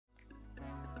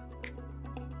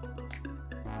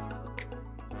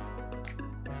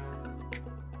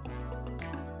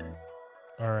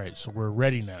All right, so we're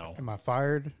ready now. Am I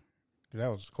fired? Dude, that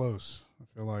was close. I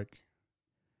feel like.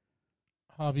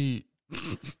 Hobby,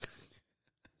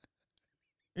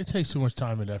 it takes too much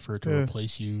time and effort to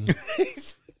replace you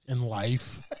in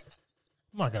life.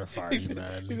 I'm not going to fire you,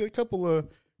 man. A couple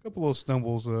of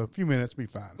stumbles, a few minutes, be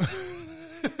fine.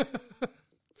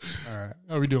 All right.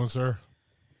 How are we doing, sir?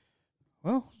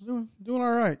 Well, doing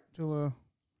all right till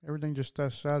everything just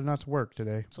decided not to work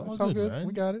today. It's all good, man.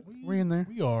 We got it. We're in there.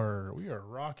 We are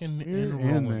rocking We're and in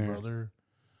rolling, there. brother.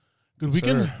 Good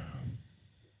weekend? Sir.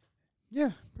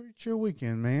 Yeah, pretty chill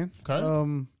weekend, man.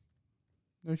 Okay.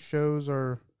 Those shows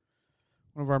are.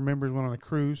 One of our members went on a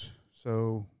cruise,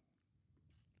 so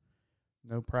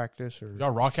no practice or.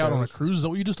 Y'all rock out on a cruise? Is that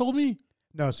what you just told me?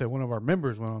 No, I said one of our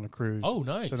members went on a cruise. Oh,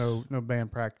 nice. So no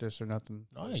band practice or nothing.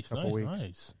 Nice.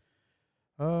 Weeks.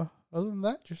 Other than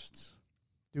that, just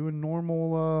doing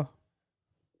normal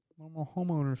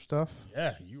homeowner stuff.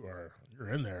 Yeah, you're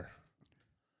in there.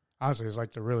 Honestly, it's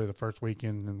like the first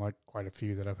weekend and like quite a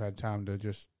few that I've had time to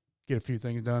just get a few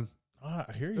things done. I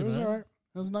hear you, So it was man. all right.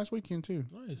 It was a nice weekend too.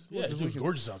 Nice. Yeah, it was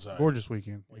gorgeous outside. Gorgeous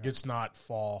weekend. Like it's not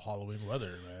fall Halloween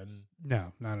weather, man.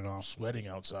 No, not at all. I'm sweating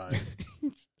outside.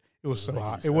 It was so Doesn't make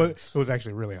hot. any It sense. was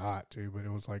actually really hot too, but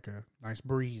it was like a nice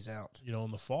breeze out. You know,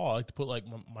 in the fall, I like to put like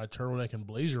my turtleneck and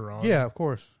blazer on. Yeah, of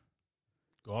course.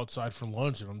 Go outside for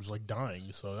lunch, and I'm just like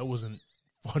dying. So that wasn't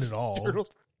fun at all.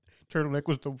 Turtleneck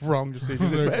was the wrong decision.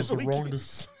 This Turtleneck past was the weekend. wrong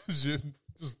decision.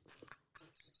 Just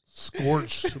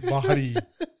scorched body,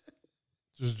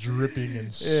 just dripping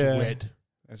in sweat.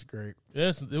 That's great.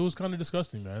 Yes, it was kind of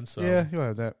disgusting, man. So Yeah, you'll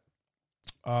have that.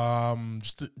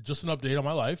 just an update on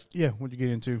my life. Yeah, what'd you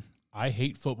get into? I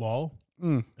hate football,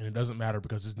 Mm. and it doesn't matter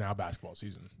because it's now basketball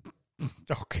season.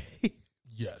 Okay.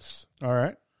 Yes. All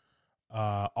right.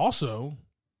 Also,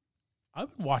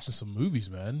 I've been watching some movies,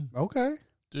 man. Okay.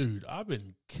 Dude, I've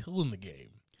been killing the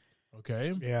game.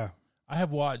 Okay? Yeah. I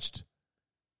have watched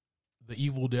The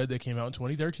Evil Dead that came out in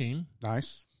 2013.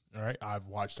 Nice. All right. I've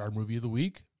watched our movie of the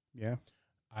week. Yeah.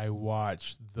 I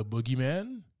watched The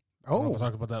Boogeyman. I don't know if I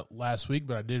talked about that last week,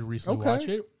 but I did recently watch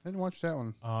it. I didn't watch that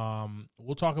one.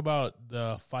 We'll talk about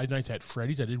the Five Nights at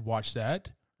Freddy's. I did watch that.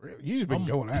 You just been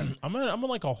going at it. I'm in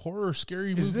like a horror,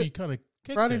 scary Is movie it kind of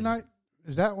Friday night.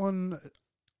 Is that one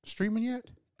streaming yet?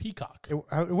 Peacock. It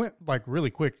went like really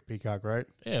quick, Peacock, right?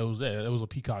 Yeah, it was there. It was a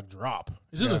Peacock drop.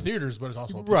 It's in the theaters, but it's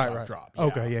also a Right, Peacock right. drop. Yeah.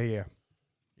 Okay, yeah.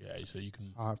 Yeah, so you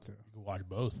can I'll have to. watch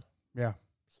both. Yeah.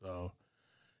 So,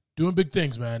 doing big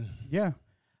things, man. Yeah.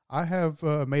 I have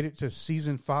made it to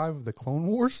season 5 of the Clone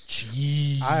Wars.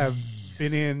 Jeez. I have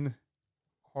been in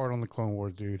hard on the Clone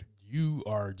Wars, dude. You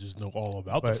are just know all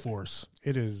about the But Force.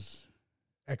 it is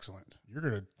excellent. You're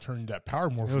going to turn that power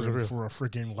was morphin for a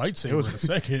freaking lightsaber in a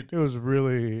second.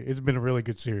 It's been a really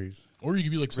good series. Or you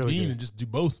could be like Really Sabine good. and just do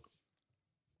both.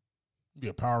 Be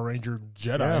a Power Ranger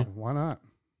Jedi. Yeah, why not?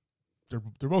 They're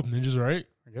both ninjas, right?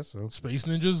 I guess so. Space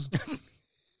ninjas.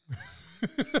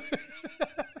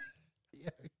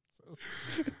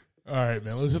 All right,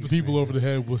 man. Let's hit the people over the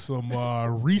head with some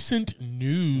recent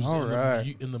news All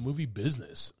right. in the movie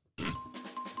business.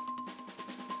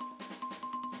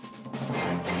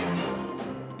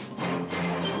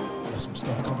 Got some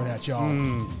stuff coming at y'all.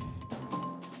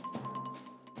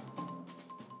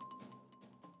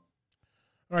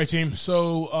 All right, team.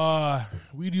 So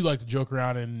we do like to joke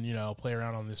around and play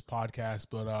around on this podcast,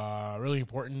 but really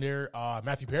important there.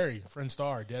 Matthew Perry, friend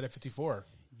star, dead at 54.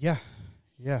 Yeah.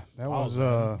 That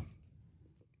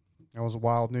was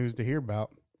wild news to hear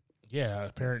about. Yeah,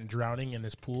 apparent drowning in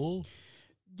his pool.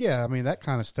 Yeah, I mean that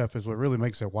kind of stuff is what really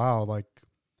makes it wild. Like,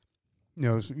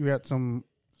 you got some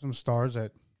stars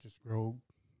that just grow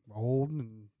old,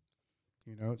 and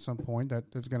at some point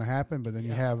that's going to happen. But then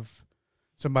you have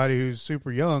somebody who's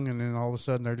super young, and then all of a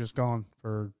sudden they're just gone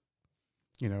for,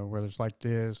 whether it's like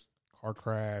this car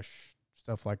crash,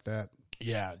 stuff like that.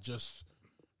 Yeah, just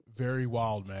very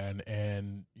wild, man.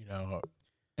 And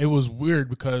it was weird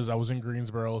because I was in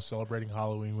Greensboro celebrating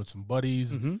Halloween with some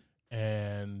buddies. Mm-hmm.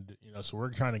 And, so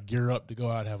we're trying to gear up to go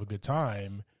out and have a good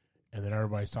time. And then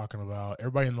everybody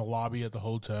in the lobby at the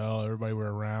hotel, everybody we're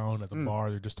around at the bar,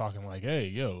 they're just talking like, hey,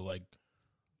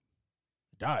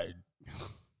 died.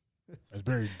 That's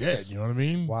buried dead. You know what I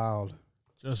mean? Wild.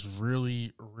 Just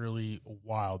really, really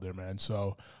wild there, man.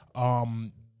 So,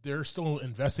 they're still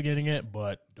investigating it,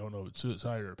 but don't know if it's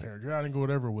suicide or apparent drowning or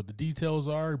whatever what the details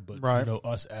are. But,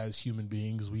 us as human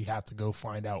beings, we have to go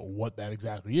find out what that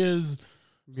exactly is.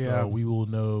 Yeah. So we will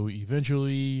know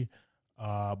eventually.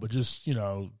 But just,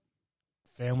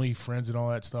 family, friends, and all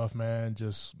that stuff, man,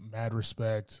 just mad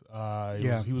respect.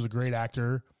 He was a great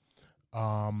actor.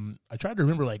 I tried to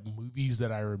remember, like, movies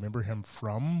that I remember him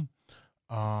from.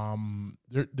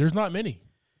 There's not many,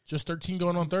 just 13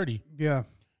 going on 30. Yeah.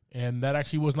 And that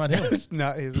actually was not him. It's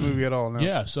not his movie at all. No.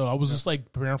 Yeah. So I was just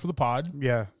like preparing for the pod.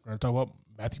 Yeah. We're going to talk about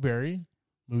Matthew Perry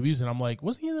movies. And I'm like,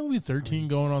 wasn't he in the movie 13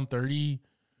 going on 30?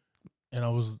 And I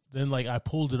was then like, I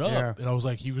pulled it up and I was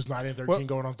like, he was not in 13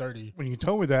 going on 30. When you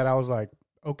told me that, I was like,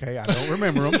 okay, I don't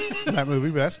remember him that movie,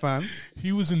 but that's fine.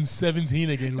 He was in 17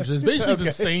 again, which is basically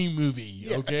the same movie.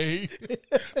 Okay.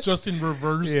 Just in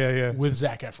reverse with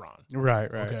Zac Efron.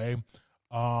 Right. Okay.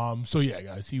 So yeah,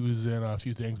 guys, he was in a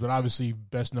few things, but obviously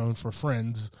best known for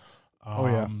Friends.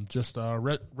 Just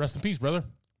rest in peace, brother.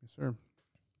 Yes, sir.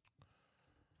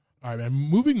 All right, man.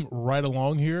 Moving right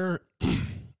along here.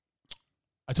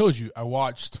 I told you I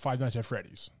watched Five Nights at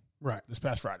Freddy's this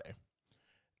past Friday,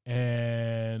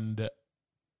 and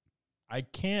I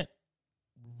can't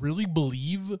really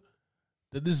believe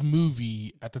that this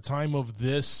movie at the time of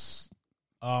this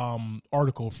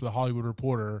article for the Hollywood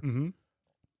Reporter.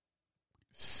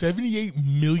 $78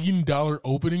 million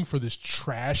opening for this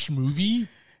trash movie.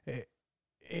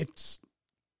 It's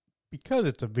because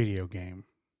it's a video game,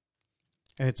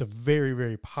 and it's a very,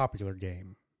 very popular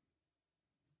game.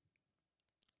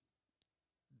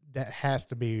 That has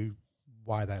to be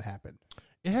why that happened.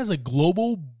 It has a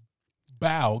global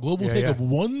take of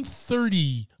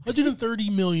 $130.6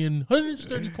 million for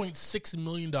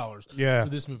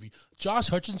this movie. Josh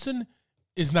Hutcherson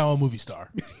is now a movie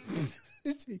star.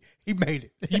 He made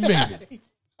it. He made it. He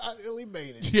finally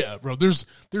made it. Yeah, bro. There's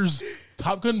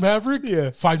Top Gun Maverick. Yeah.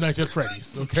 Five Nights at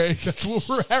Freddy's. Okay, that's where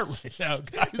we're at right now,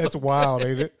 guys. That's wild,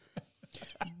 ain't it?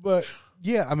 But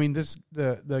yeah, I mean,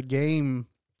 the game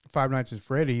Five Nights at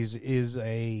Freddy's is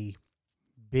a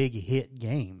big hit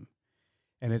game,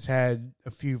 and it's had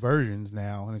a few versions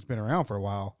now, and it's been around for a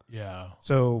while. Yeah.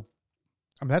 So,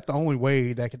 I mean, that's the only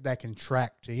way that can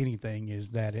track to anything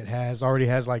is that it already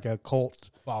has like a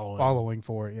cult following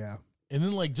for it. Yeah. And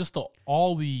then like just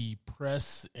all the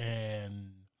press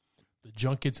and the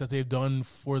junkets that they've done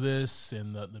for this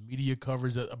and the media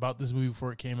coverage about this movie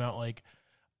before it came out, like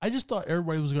I just thought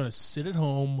everybody was going to sit at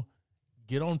home,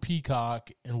 get on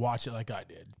Peacock, and watch it like I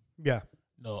did. Yeah.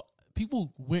 No,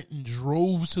 people went and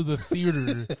drove to the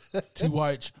theater to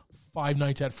watch Five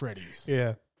Nights at Freddy's.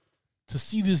 Yeah. To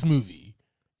see this movie.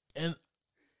 And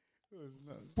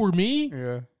for me,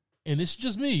 and it's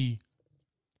just me,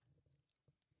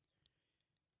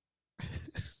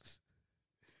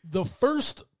 the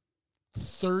first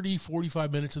 30,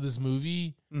 45 minutes of this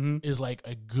movie is like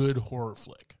a good horror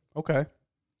flick. Okay.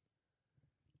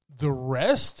 The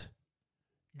rest,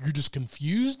 you're just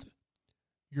confused.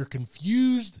 You're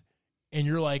confused, and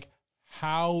you're like,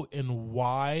 how and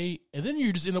why? And then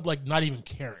you just end up like not even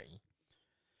caring.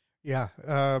 Yeah.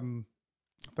 I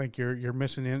think you're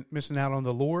missing out on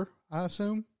the lore, I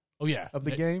assume. Oh, yeah. Of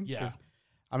the game? Yeah.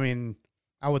 I mean,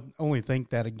 I would only think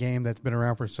that a game that's been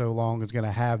around for so long is going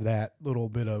to have that little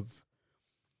bit of,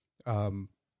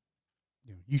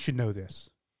 you should know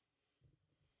this.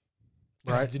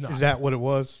 Right? Is that what it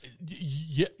was?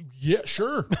 Yeah,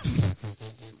 sure.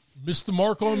 Missed the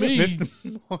mark on me. Missed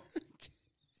the mark.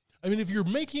 I mean, if you're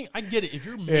making, I get it. If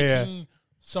you're making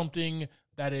something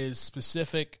that is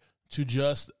specific to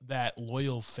just that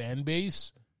loyal fan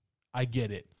base, I get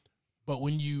it. But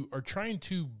when you are trying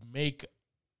to make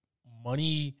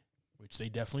money, which they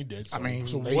definitely did. So, I mean,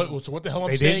 so what the hell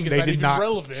I'm saying is not even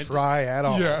relevant. Try at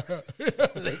all. Yeah.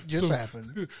 It just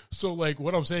happened. So, like,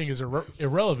 what I'm saying is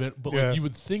irrelevant, but like, you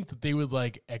would think that they would,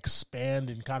 like, expand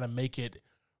and kind of make it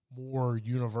more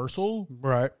universal.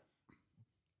 Right.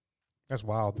 That's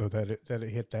wild, though, that it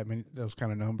hit those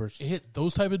kind of numbers. It hit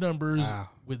those type of numbers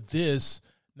with this.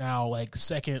 Now, like,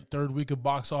 second, third week of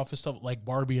box office stuff like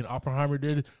Barbie and Oppenheimer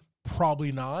did,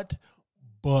 probably not.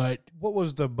 But what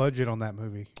was the budget on that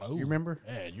movie? You remember?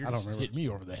 Man, you're just hitting me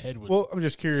over the head with. Well, I'm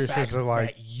just curious as to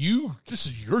like this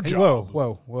is your job.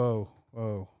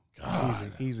 Whoa!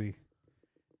 God. Easy.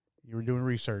 You were doing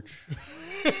research.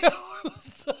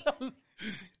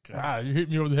 God, you hit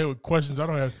me over the head with questions I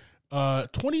don't have.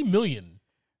 $20 million.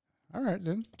 All right,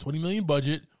 then. $20 million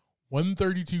budget.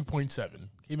 132.7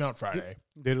 came out Friday.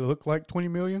 Did it look like 20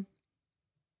 million?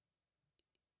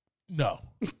 No.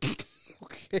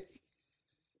 Okay.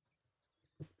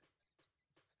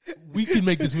 We can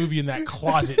make this movie in that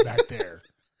closet back there,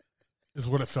 is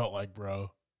what it felt like, bro.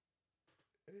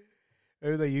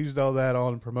 Maybe they used all that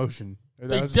on promotion.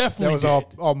 They definitely That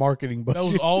was all marketing budget. That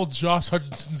was all Josh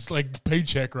Hutcherson's like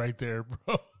paycheck right there,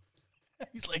 bro.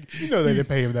 He's like, they didn't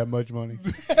pay him that much money.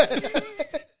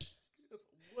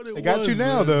 They got you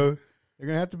now, though. They're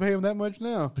gonna have to pay him that much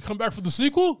now to come back for the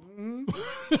sequel.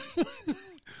 Mm-hmm.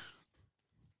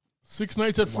 Six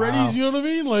Nights at Freddy's. You know what I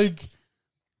mean? Like,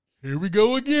 Here we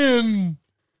go again.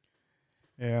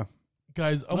 Yeah.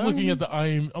 Guys, I'm looking at the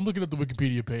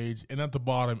Wikipedia page, and at the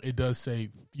bottom it does say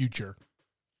future.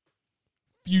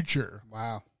 Future.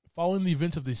 Wow. Following the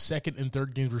events of the second and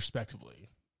third games respectively.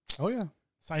 Oh yeah.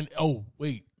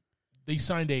 They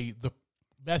signed the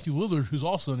Matthew Lillard, who's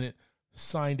also in it,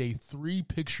 signed a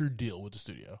 3-picture deal with the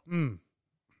studio.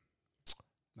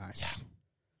 Nice. Yeah.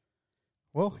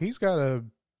 Well, he's got a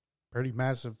pretty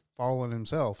massive following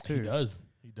himself too. He does.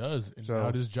 And now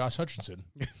it is Josh Hutcherson.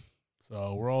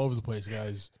 So we're all over the place,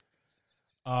 guys.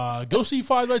 Go see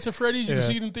Five Nights at Freddy's. You can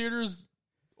see it in theaters,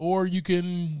 or you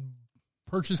can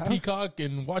purchase Peacock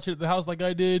and watch it at the house like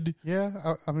I did.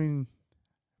 Yeah, I mean,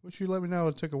 wish you let me know.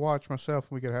 I took a watch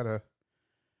myself, and we could have had a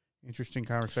interesting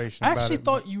conversation. I actually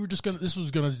thought you were just gonna. This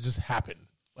was gonna just happen.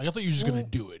 Like I thought you were just gonna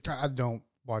do it. I don't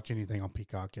watch anything on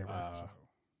Peacock ever.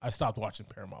 I stopped watching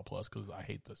Paramount Plus because I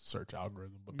hate the search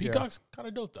algorithm. But Peacock's kind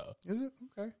of dope though. Is it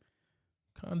okay?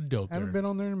 Kind of dope. Haven't been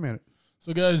on there in a minute.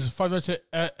 So, guys, Five Nights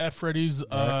at Freddy's.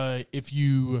 Right. If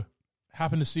you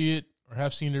happen to see it or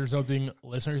have seen it or something,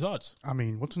 let us know your thoughts. I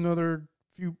mean, what's another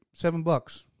few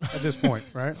 $7 at this point,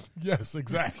 right? Yes,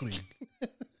 exactly.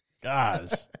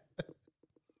 Gosh.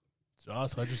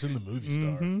 Josh Hutcherson, the movie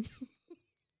star.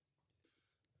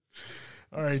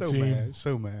 All right, so team.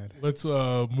 So mad. Let's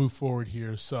move forward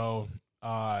here. So,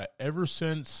 ever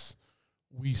since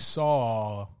we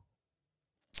saw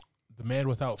The Man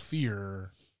Without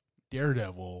Fear,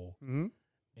 Daredevil,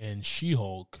 and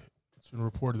She-Hulk, it's been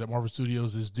reported that Marvel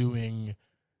Studios is doing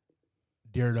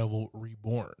Daredevil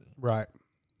Reborn. Right.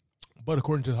 But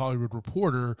according to the Hollywood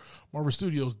Reporter, Marvel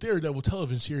Studios' Daredevil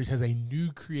television series has a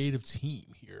new creative team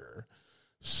here.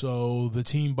 So the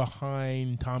team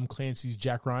behind Tom Clancy's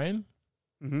Jack Ryan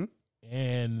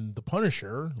and The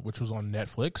Punisher, which was on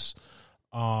Netflix,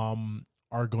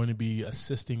 are going to be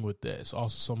assisting with this.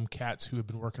 Also, some cats who have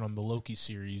been working on the Loki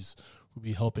series will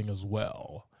be helping as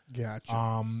well.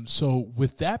 Gotcha. So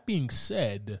with that being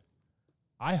said,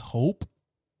 my hope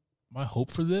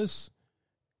for this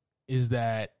is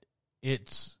that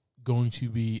it's going to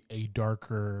be a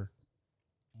darker,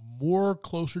 more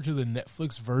closer to the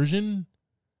Netflix version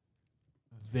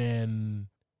than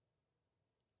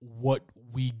what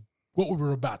we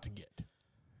were about to get.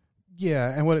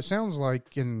 Yeah, and what it sounds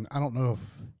like, and I don't know if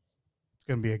it's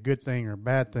going to be a good thing or a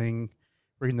bad thing,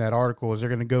 reading that article, is they're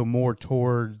going to go more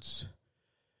towards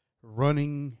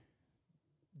running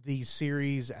these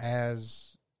series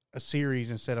as a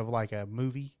series instead of like a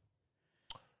movie,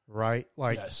 right?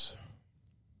 Like, yes.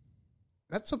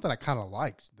 That's something I kind of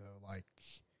liked, though. Like,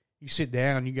 you sit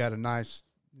down, you got a nice,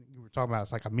 you were talking about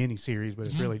it's like a mini series, but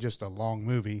it's really just a long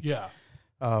movie. Yeah.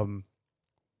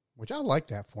 Which I like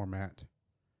that format.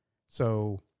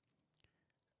 So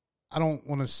I don't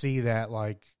want to see that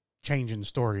like changing the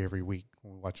story every week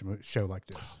when we watch a show like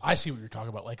this. I see what you're talking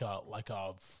about, like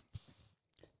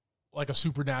a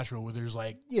Supernatural where there's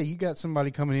like, yeah, you got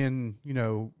somebody coming in, you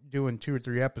know, doing 2 or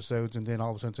 3 episodes, and then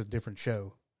all of a sudden it's a different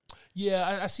show.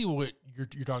 Yeah, I see what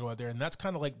you're talking about there, and that's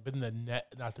kind of like been the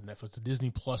Netflix, the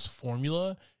Disney Plus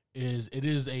formula. It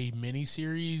is a mini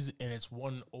series, and it's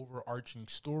one overarching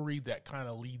story that kind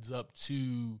of leads up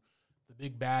to the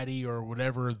big baddie or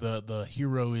whatever the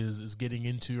hero is getting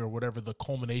into, or whatever the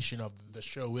culmination of the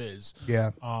show is.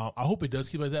 Yeah, I hope it does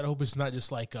keep like that. I hope it's not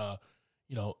just like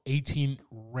 18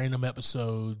 random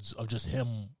episodes of just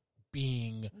him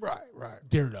being right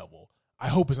Daredevil. I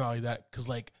hope it's not like that, because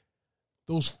like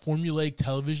those formulaic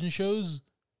television shows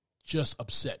just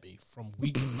upset me from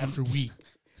week after week.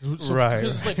 So, right.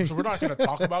 So we're not going to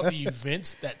talk about the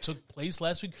events that took place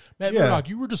last week. Matt Murdock,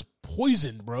 you were just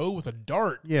poisoned, bro, with a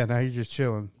dart. Yeah, now you're just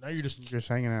chilling. Now you're just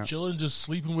hanging out. Chilling, just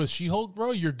sleeping with She-Hulk,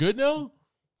 bro. You're good now?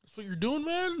 That's what you're doing,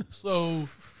 man? So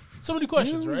many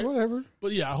questions, right? Whatever.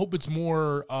 But yeah, I hope it's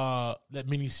more that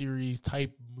miniseries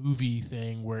type movie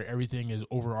thing where everything is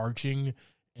overarching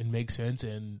and makes sense,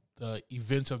 and the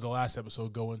events of the last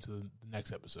episode go into the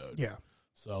next episode. Yeah.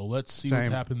 So let's see what's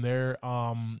happened there.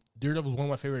 Daredevil is one of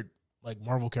my favorite like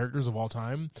Marvel characters of all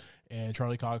time, and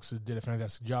Charlie Cox did a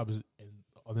fantastic job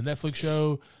on the Netflix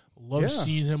show. Love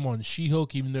seeing him on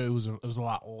She-Hulk, even though it was a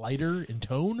lot lighter in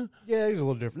tone. Yeah, he's a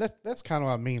little different. That's kind of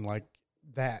what I mean, like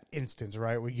that instance,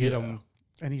 right? We get him,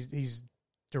 and he's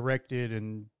directed,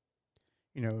 and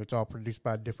it's all produced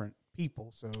by different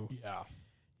people, so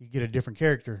you get a different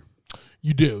character.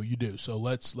 You do. So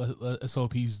let's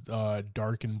hope he's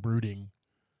dark and brooding.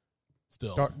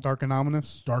 Still. Dark and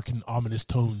ominous? Dark and ominous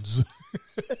tones.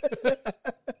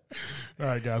 All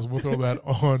right, guys, we'll throw that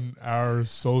on our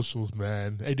socials,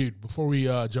 man. Hey, dude, before we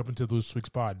jump into this week's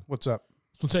pod. What's up?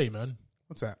 I'll tell you, man.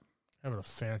 What's that? Having a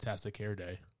fantastic hair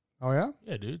day. Oh yeah,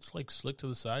 Yeah, dude, it's like slick to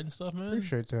the side and stuff, man.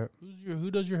 Appreciate that.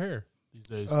 Who does your hair these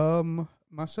days?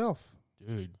 Myself.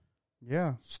 Dude,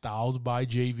 Yeah. styled by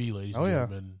JV, ladies and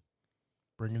gentlemen.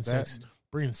 Bringing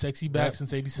sexy back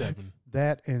since '87.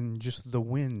 That and just the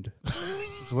wind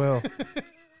as well.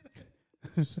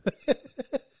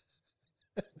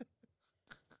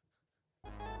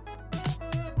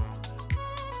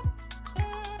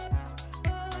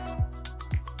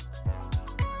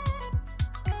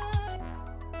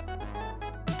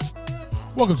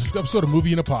 Welcome to this episode of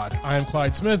Movie in a Pod. I am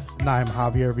Clyde Smith. And I'm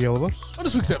Javier Villalobos. On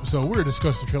this week's episode, we're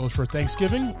discussing the trailers for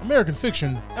Thanksgiving, American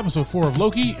Fiction, Episode 4 of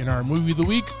Loki, and our movie of the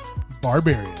week,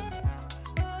 Barbarian.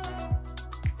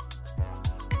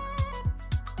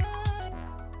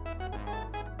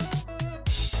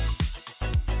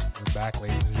 We're back,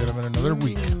 ladies and gentlemen, another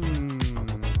week.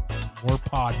 More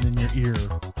podding in your ear.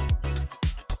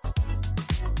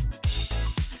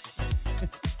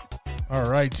 All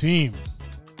right, team.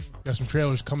 Got some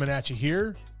trailers coming at you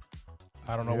here.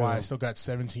 I don't know why I still got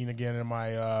 17 again in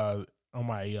my on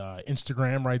my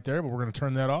Instagram right there, but we're going to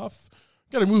turn that off.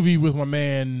 Got a movie with my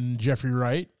man Jeffrey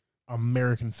Wright,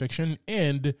 American Fiction,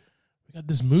 and we got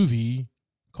this movie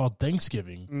called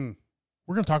Thanksgiving.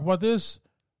 We're going to talk about this,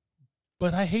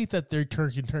 but I hate that they're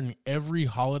turning every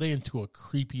holiday into a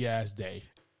creepy ass day.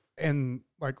 And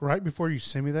like right before you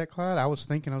sent me that, Clyde, I was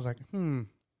thinking, I was like, I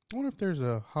wonder if there's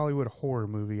a Hollywood horror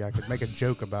movie I could make a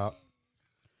joke about.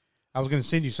 I was going to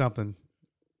send you something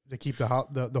to keep the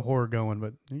horror going,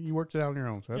 but you worked it out on your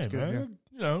own, so that's good. Man.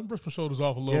 You know, brush my shoulders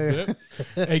off a little bit.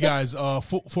 Hey guys,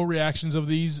 full reactions of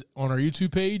these on our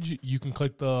YouTube page. You can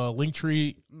click the link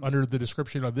tree under the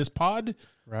description of this pod.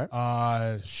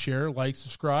 Right. Share, like,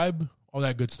 subscribe, all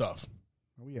that good stuff.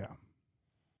 Oh yeah.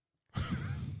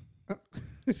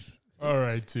 All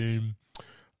right, team.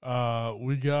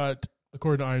 We got,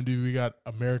 according to IMDb, we got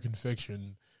American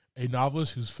Fiction. A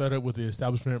novelist who's fed up with the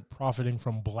establishment profiting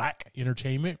from black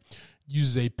entertainment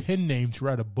uses a pen name to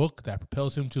write a book that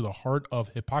propels him to the heart of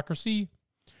hypocrisy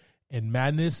and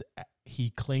madness he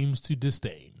claims to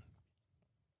disdain.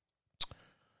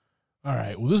 All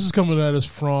right. Well, this is coming at us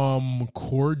from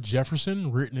Cord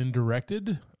Jefferson, written and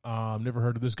directed. Never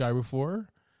heard of this guy before,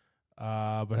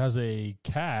 but has a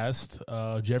cast,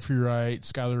 Jeffrey Wright,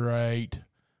 Skylar Wright,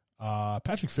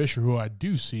 Patrick Fisher, who I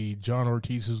do see. John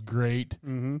Ortiz is great.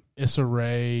 Issa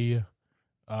Rae,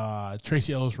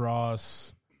 Tracy Ellis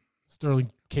Ross,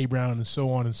 Sterling K. Brown, and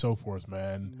so on and so forth,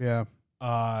 man.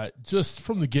 Yeah. Just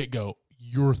from the get-go,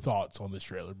 your thoughts on this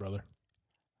trailer, brother?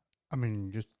 I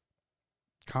mean, just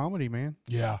comedy, man.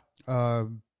 Yeah.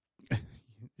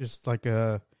 Just like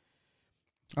a,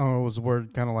 I don't know what was the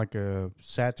word, kind of like a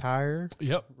satire.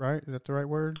 Yep. Right? Is that the right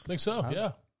word? I think so,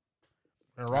 yeah.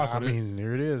 I mean,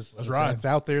 here it is. That's right. It's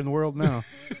out there in the world now.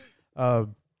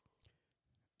 So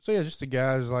yeah, just the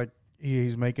guy's like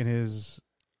he's making his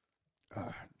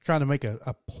trying to make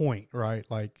a point, right?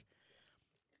 Like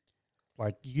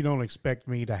you don't expect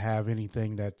me to have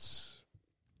anything that's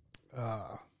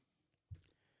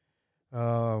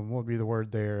what would be the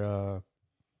word there?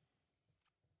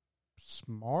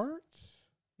 Smart?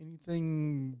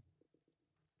 Anything?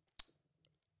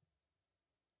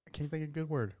 I can't think of a good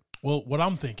word. Well, what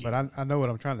I'm thinking, but I know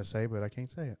what I'm trying to say, but I can't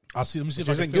say it. Let me see if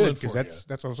I can isn't fill good in for because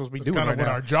that's what I'm supposed to be That's doing. kind of right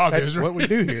what now. our job That's is. Right? what we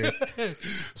do here.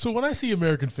 So when I see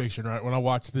American Fiction, right, when I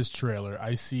watch this trailer,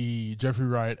 I see Jeffrey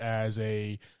Wright as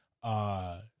a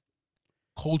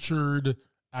cultured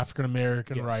African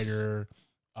American writer.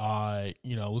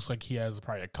 Looks like he has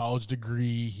probably a college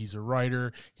degree. He's a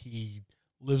writer. He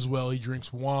lives well. He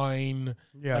drinks wine.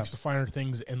 Yeah. Likes the finer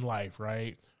things in life,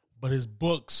 right? But his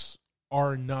books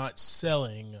are not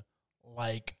selling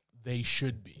like they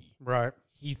should be. Right.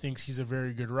 He thinks he's a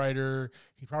very good writer.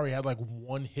 He probably had like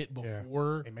one hit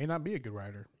before. It may not be a good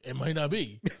writer. It might not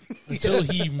be. Until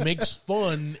he makes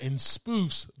fun and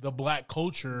spoofs the black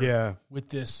culture with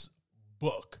this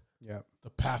book. Yeah. The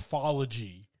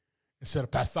pathology instead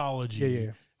of pathology.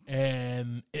 Yeah.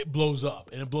 And it blows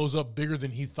up. And it blows up bigger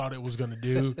than he thought it was going to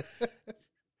do.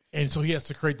 And so he has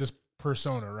to create this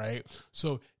persona, right?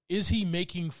 So is he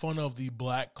making fun of the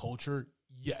black culture?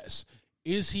 Yes.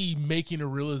 Is he making a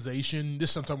realization? This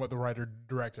is I'm talking about the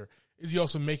writer-director. Is he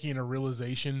also making a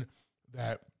realization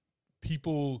that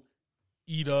people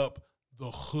eat up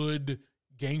the hood,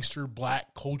 gangster,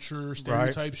 black culture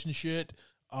stereotypes and shit?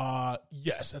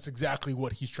 Yes, that's exactly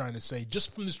what he's trying to say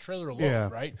just from this trailer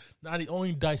alone, right? Not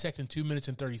only dissecting 2 minutes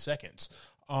and 30 seconds.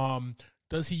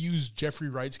 Does he use Jeffrey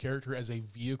Wright's character as a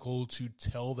vehicle to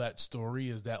tell that story?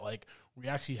 Is that like we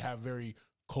actually have very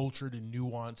cultured and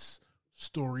nuanced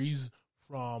stories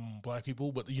from black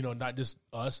people, but not just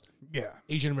us. Yeah.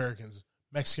 Asian Americans,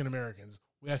 Mexican Americans,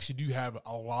 we actually do have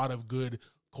a lot of good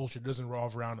culture. It doesn't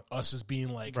revolve around us as being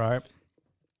like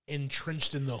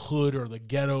entrenched in the hood or the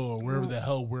ghetto or wherever the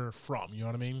hell we're from. You know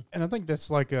what I mean? And I think that's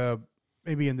like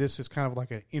maybe in this is kind of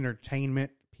like an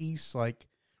entertainment piece. Like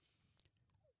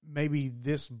maybe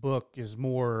this book is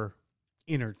more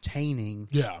entertaining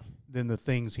than the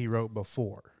things he wrote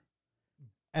before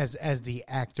as the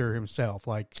actor himself.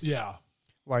 Like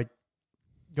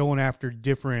going after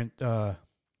different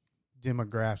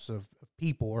demographics of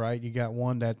people, right? You got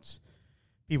one that's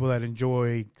people that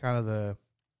enjoy kind of the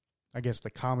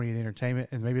comedy and the entertainment,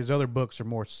 and maybe his other books are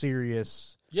more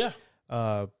serious. Yeah.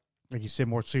 Like you said,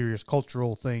 more serious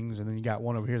cultural things, and then you got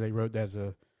one over here they wrote as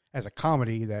a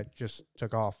comedy that just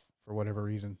took off for whatever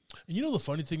reason. And you know the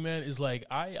funny thing, man, is like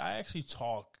I actually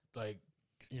talk like,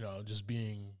 you know, just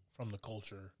being from the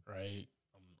culture, right?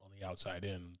 I'm on the outside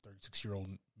in, 36-year-old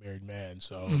married man,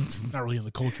 so not really in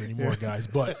the culture anymore, guys.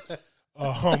 But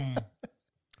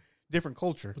different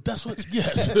culture. But that's what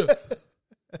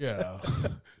yeah.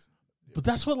 But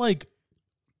that's what, like,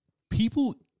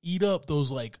 people eat up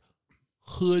those, like,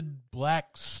 hood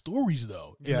black stories,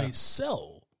 though, and they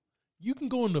sell. You can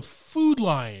go in the Food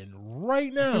Lion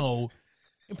right now,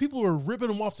 and people are ripping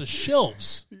them off the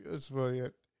shelves. That's funny.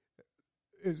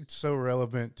 It's so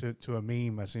relevant to a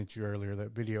meme I sent you earlier,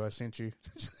 that video I sent you.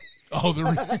 Oh, the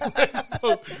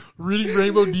Reading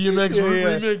Rainbow DMX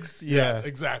remix? Yeah, yes,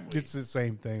 exactly. It's the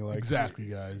same thing. Like exactly,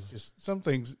 guys. Just some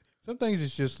things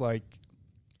it's just like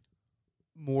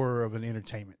more of an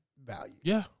entertainment value,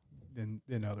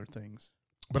 than other things.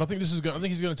 But I think he's going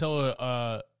to tell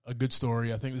a good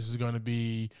story. I think this is going to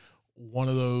be one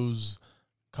of those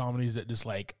comedies that just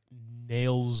like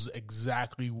nails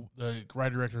exactly, the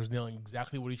writer director is nailing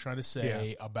exactly what he's trying to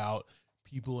say about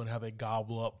people and how they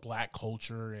gobble up black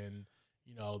culture and,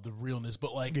 you know, the realness.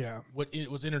 But like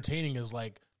what's entertaining is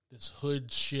like this hood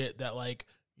shit that, like,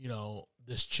 you know,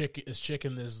 this chick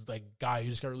and this like guy who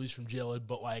just got released from jail,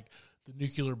 but like the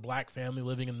nuclear black family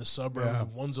living in the suburbs.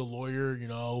 One's a lawyer, you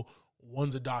know,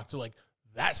 one's a doctor. Like,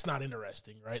 that's not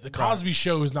interesting, right? The Cosby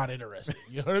Show is not interesting.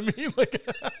 You know what I mean? Like,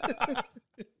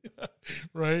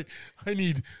 right? I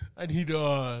need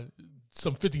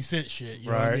some 50 Cent shit. You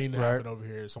know what I mean? To happen over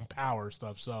here, some power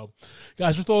stuff. So,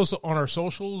 guys, we'll throw us on our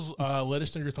socials. Let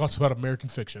us know your thoughts about American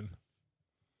Fiction.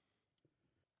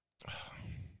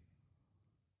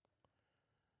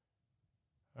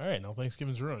 All right, now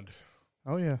Thanksgiving's ruined.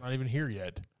 Oh, yeah. Not even here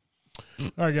yet. All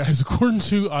right, guys. According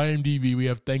to IMDb, we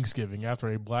have Thanksgiving.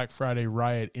 After a Black Friday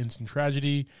riot ends in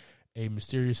tragedy, a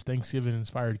mysterious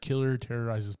Thanksgiving-inspired killer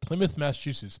terrorizes Plymouth,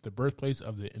 Massachusetts, the birthplace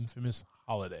of the infamous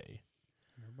holiday.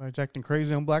 Everybody's acting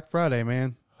crazy on Black Friday,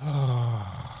 man.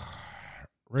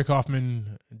 Rick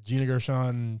Hoffman, Gina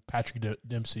Gershon, Patrick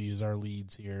Dempsey is our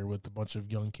leads here with a bunch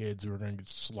of young kids who are going to get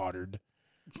slaughtered.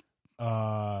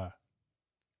 Coming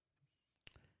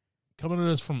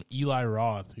to us from Eli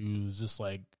Roth, who's just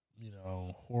like, you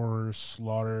know, horror,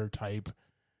 slaughter type.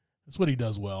 That's what he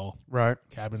does well. Right.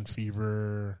 Cabin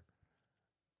Fever.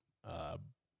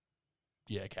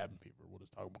 Cabin Fever. We'll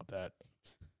just talk about that.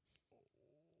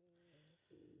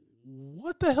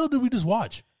 What the hell did we just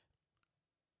watch?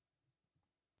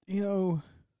 You know,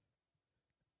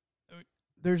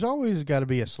 there's always got to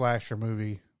be a slasher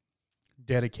movie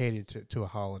dedicated to a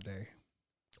holiday.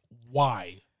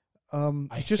 Why?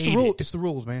 It's just the rule. It's the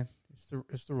rules, man. It's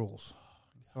the rules.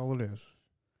 That's all it is.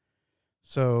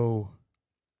 So,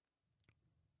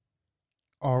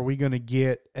 are we going to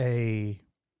get a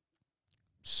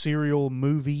serial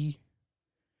movie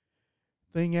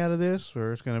thing out of this,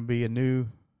 or it's going to be a new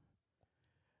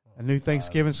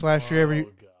Thanksgiving slasher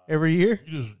every year?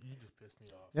 You just pissed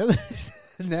me off.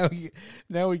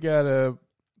 now we got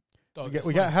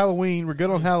we got Halloween. We're good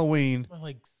on Halloween. It's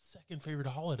my second favorite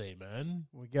holiday, man.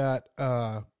 We got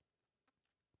your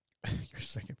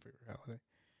second favorite holiday.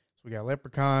 So we got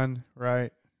Leprechaun,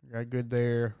 right? We got good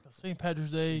there. St.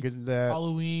 Patrick's Day. Good at that.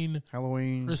 Halloween.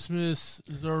 Christmas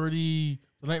is already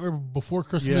The Nightmare Before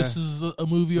Christmas is a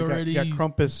movie already. Got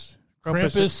Krampus.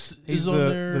 Krampus is on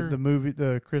there. The movie,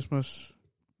 the Christmas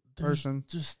person.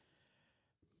 Just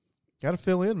got to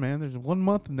fill in, man. There's 1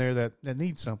 month in there that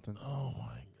needs something. Oh my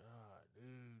god, dude!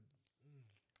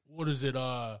 What is it?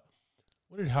 I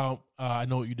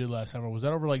know what you did last summer. Was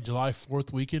that over like July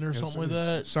 4th weekend or something like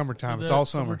that? Summertime. It's all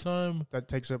summer. Summertime. That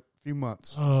takes up a few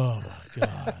months. Oh my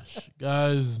gosh,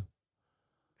 guys!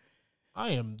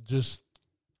 I am just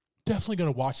definitely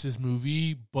gonna watch this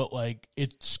movie, but like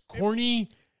it's corny,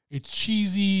 it's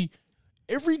cheesy.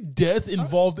 Every death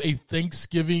involved a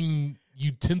Thanksgiving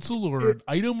utensil or an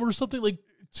item or something. Like,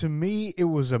 to me, it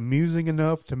was amusing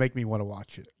enough to make me want to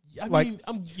watch it. I mean,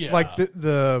 like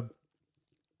the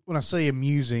when I say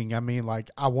amusing, I mean like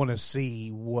I want to see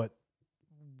what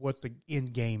the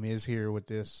end game is here with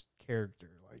this character.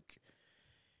 Like,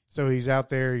 so he's out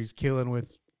there, he's killing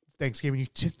with Thanksgiving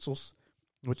utensils,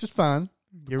 which is fine.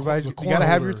 Everybody's you got to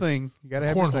have your thing. You got to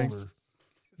have your thing. Holder.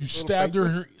 You stabbed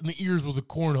her in the ears with a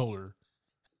corn holder.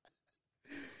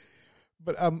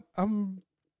 But I'm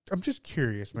just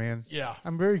curious, man. Yeah,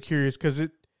 I'm very curious because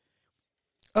it.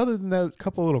 Other than that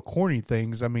couple of little corny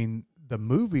things, I mean, the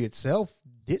movie itself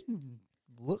didn't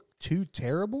look too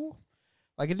terrible.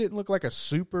 Like, it didn't look like a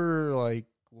super like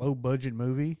low budget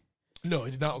movie. No,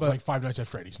 it did not look like Five Nights at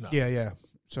Freddy's. No. Yeah.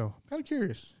 So I'm kind of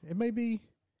curious. It may be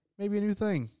a new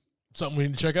thing. Something we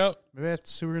need to check out. Maybe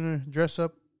that's who we're gonna dress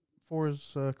up for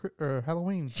his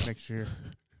Halloween next year,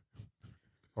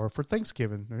 or for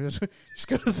Thanksgiving. Just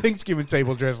go to the Thanksgiving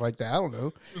table dressed like that. I don't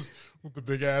know, just with the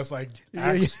big ass like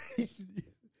axe.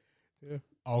 Yeah.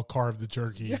 I'll carve the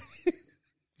turkey.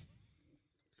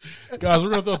 Guys,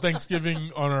 we're gonna throw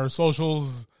Thanksgiving on our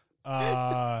socials.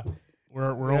 We're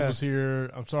almost here.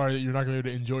 I'm sorry that you're not gonna be able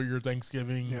to enjoy your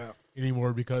Thanksgiving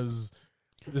anymore because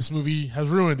this movie has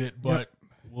ruined it. But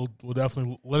we'll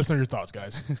definitely let us know your thoughts,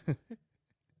 guys.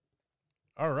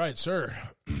 All right, sir.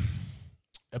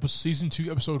 Season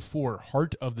 2, episode 4,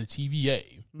 Heart of the TVA.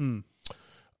 The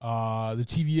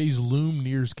TVA's loom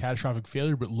nears catastrophic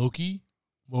failure, but Loki,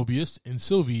 Mobius, and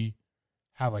Sylvie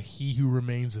have a He Who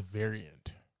Remains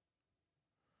variant.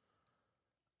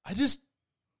 I just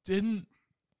didn't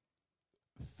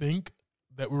think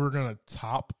that we were going to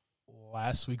top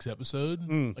last week's episode.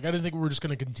 Like, I didn't think we were just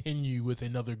going to continue with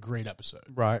another great episode.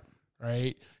 Right?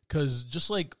 Because just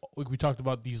like we talked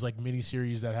about these like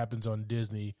miniseries that happens on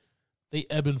Disney, they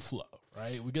ebb and flow,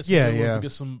 right? We get some good ones, we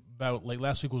get some about, like,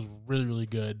 last week was really, really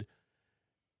good.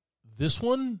 This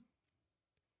one,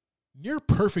 near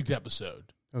perfect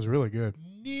episode. That was really good.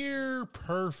 Near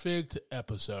perfect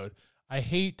episode. I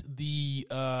hate the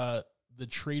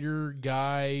traitor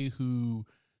guy who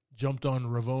jumped on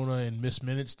Ravonna and Miss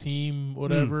Minutes team,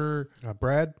 whatever.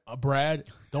 Brad? Brad.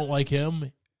 Don't like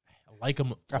him. I like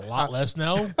him a lot less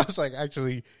now. I was like,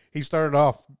 actually, he started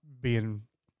off being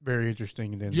very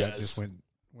interesting, and then that just went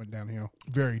downhill.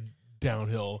 Very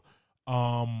downhill.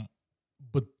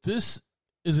 But this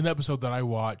is an episode that I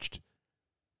watched,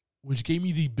 which gave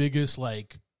me the biggest,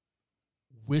 like,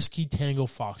 Whiskey Tango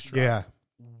Foxtrot. Yeah.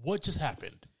 What just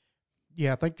happened?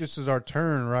 Yeah, I think this is our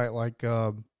turn, right? Like,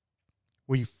 the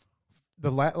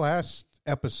last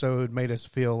episode made us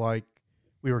feel like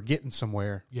we were getting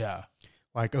somewhere. Yeah.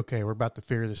 Like, okay, we're about to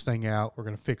figure this thing out. We're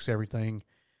going to fix everything.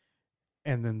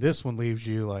 And then this one leaves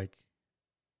you like,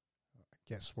 I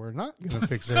guess we're not going to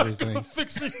fix everything. Not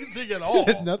fix anything at all.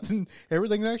 Nothing.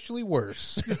 Everything's actually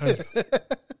worse.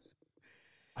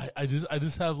 I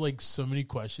just have like so many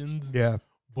questions. Yeah.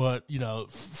 But,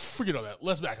 forget all that.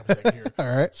 Let's back up a second here.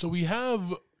 All right. So we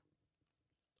have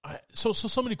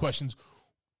so many questions.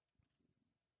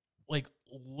 Like,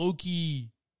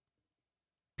 Loki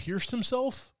pierced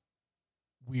himself.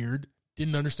 Weird.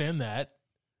 Didn't understand that.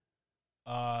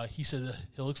 He said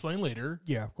he'll explain later.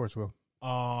 Yeah, of course will.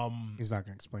 He's not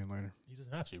going to explain later. He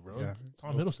doesn't have to, bro. Yeah.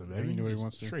 Tom Hiddleston, baby. He can do what he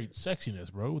wants to. Straight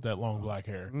sexiness, bro, with that long black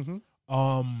hair. Mm-hmm.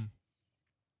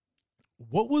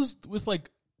 What was with,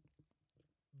 like,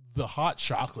 the hot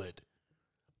chocolate?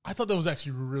 I thought that was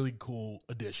actually a really cool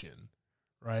addition,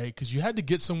 right? Because you had to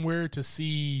get somewhere to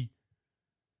see.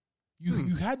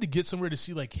 You had to get somewhere to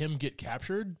see, like, him get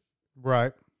captured,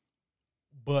 right?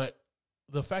 But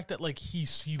the fact that, like, he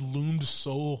loomed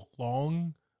so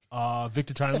long,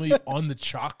 Victor Timely, on the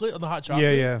chocolate, on the hot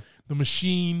chocolate, the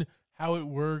machine, how it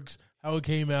works, how it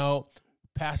came out,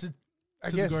 pass it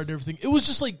to the guard and everything. It was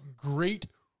just, like, great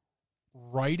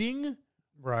writing.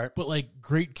 Right. But, like,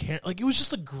 great like, it was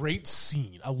just a great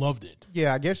scene. I loved it.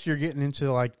 Yeah, I guess you're getting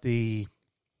into, like, the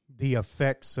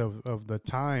effects of the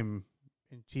time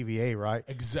in TVA, right?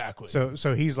 Exactly.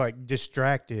 So he's, like,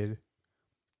 distracted.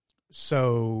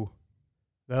 So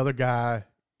the other guy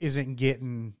isn't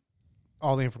getting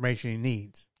all the information he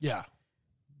needs. Yeah.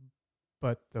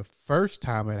 But the first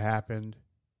time it happened,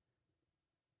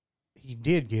 he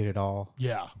did get it all.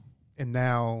 Yeah. And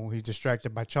now he's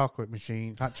distracted by hot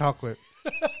chocolate.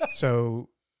 So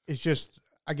it's just,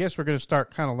 I guess we're going to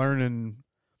start kind of learning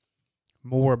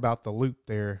more about the loop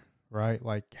there, right?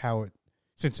 Like how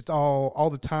since it's all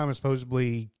the time is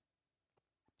supposedly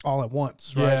all at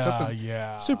once, right?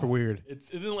 Yeah. Super weird. It's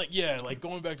then like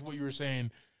going back to what you were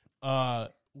saying,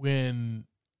 when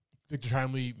Victor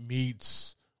Timely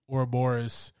meets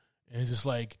Ouroboros and it's just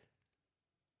like,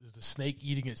 is the snake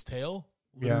eating its tail?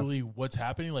 Literally, what's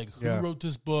happening? Like, who wrote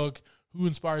this book? Who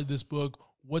inspired this book?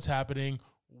 What's happening?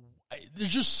 There's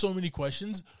just so many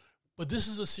questions. But this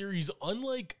is a series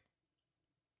unlike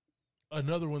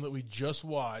another one that we just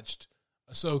watched,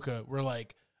 Ahsoka, where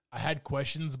like I had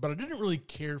questions, but I didn't really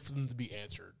care for them to be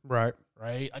answered. Right.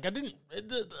 Right? Like I didn't,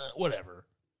 whatever.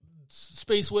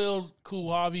 Space whales,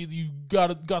 cool hobby. You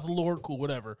got the lore, cool,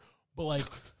 whatever. But like,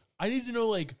 I need to know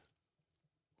like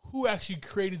who actually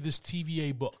created this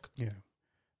TVA book. Yeah.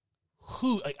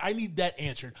 Who? Like, I need that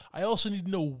answered. I also need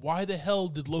to know why the hell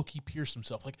did Loki pierce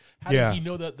himself? Like, how did he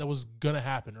know that was gonna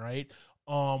happen? Right?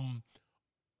 And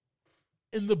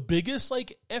the biggest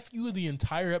like FU of the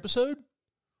entire episode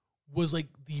was like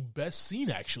the best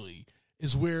scene. Actually,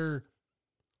 is where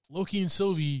Loki and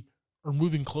Sylvie are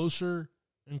moving closer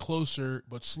and closer,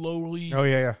 but slowly. Oh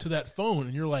yeah. To that phone,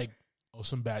 and you're like, oh,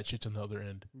 some bad shit's on the other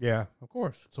end. Yeah, of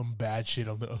course. Some bad shit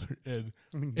on the other end.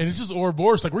 And it's just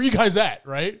Ouroboros. Like, where you guys at,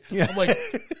 right? Yeah. I'm like,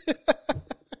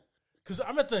 because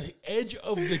I'm at the edge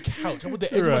of the couch. I'm at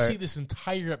the edge of my seat this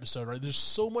entire episode, right? There's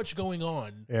so much going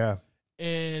on. Yeah.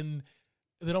 And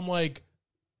then I'm like,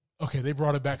 okay, they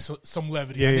brought it back some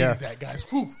levity. Yeah, I needed yeah. that, guys.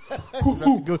 Whew.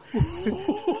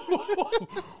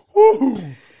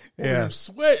 Yeah. I'm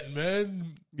sweating,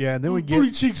 man. Yeah, and then we Booty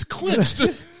get cheeks clenched.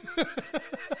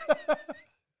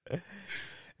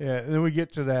 yeah, and then we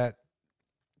get to that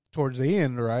towards the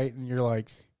end, right? And you're like,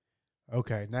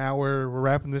 okay, now we're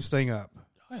wrapping this thing up.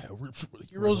 Oh, yeah,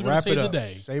 heroes are going to save the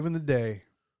day. Saving the day.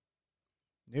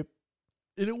 Yep.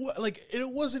 And it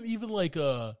wasn't even like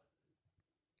a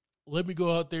let me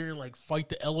go out there and like fight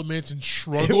the elements and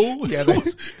struggle. Yeah,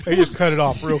 they just cut it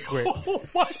off real quick. Oh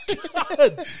my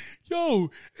god,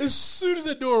 yo! As soon as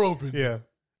that door opened, Yeah,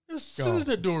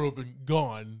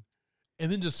 gone,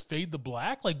 and then just fade to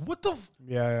black. Like what the?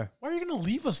 Yeah. Why are you gonna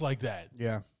leave us like that?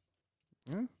 Yeah.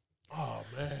 Oh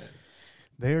man,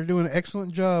 They are doing an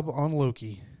excellent job on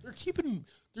Loki. they're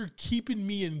keeping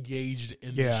me engaged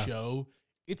in the show.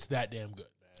 It's that damn good,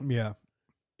 man. Yeah.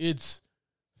 It's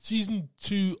season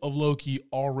 2 of Loki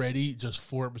already, just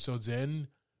 4 episodes in,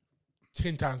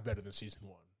 10 times better than season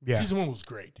 1. Yeah. Season 1 was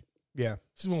great. Yeah.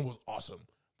 Season 1 was awesome.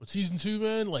 But season 2,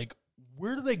 man, like,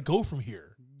 where do they go from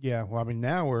here? Yeah. Well, I mean,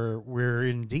 now we're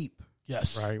in deep.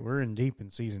 Yes. Right. We're in deep in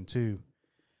season 2.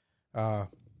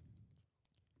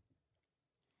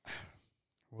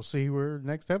 We'll see where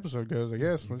next episode goes, I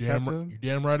guess. You're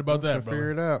damn right about that, brother.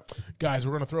 Figure it out. Guys,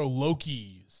 we're going to throw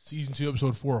Loki, season 2,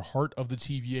 episode 4, Heart of the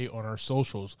TVA on our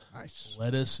socials. Nice.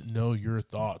 Let us know your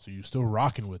thoughts. Are you still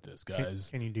rocking with this, guys?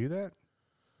 Can you do that?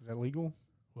 Is that legal?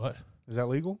 What? Is that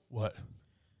legal? What?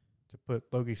 To put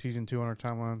Loki season 2 on our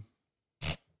timeline?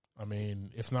 I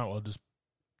mean, if not, we'll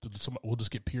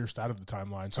just get pierced out of the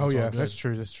timeline. So Oh it's all yeah, good. that's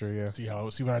true. That's true. Yeah.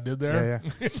 See what I did there?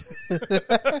 Yeah.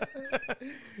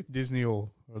 Disney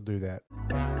will do that.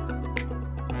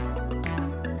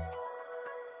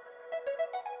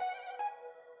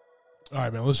 All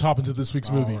right, man. Let's hop into this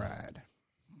week's movie.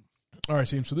 All right,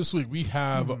 team. So this week we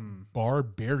have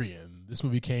Barbarian. This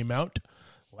movie came out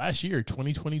last year,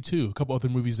 2022. A couple other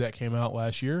movies that came out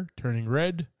last year: Turning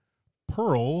Red,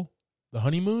 Pearl, The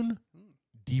Honeymoon,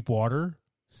 Deep Water,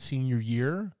 Senior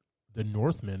Year, The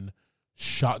Northman,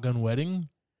 Shotgun Wedding,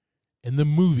 and the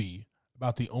movie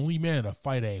about the only man to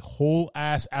fight a whole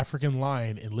ass African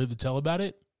lion and live to tell about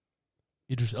it,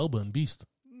 Idris Elba and Beast.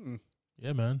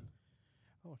 Yeah, man.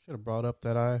 Oh, I should have brought up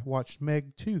that I watched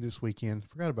Meg 2 this weekend.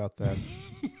 Forgot about that.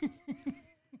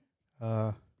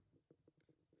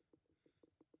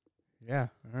 Yeah.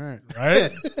 All right.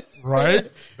 Right.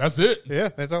 That's it. Yeah,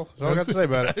 that's all I got to say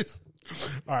about it.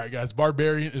 All right, guys.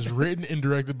 Barbarian is written and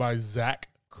directed by Zach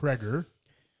Kreger.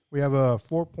 We have a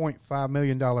 $4.5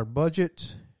 million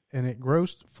budget, and it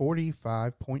grossed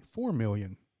 $45.4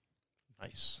 million.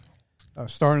 Nice.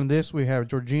 Starring this, we have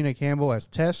Georgina Campbell as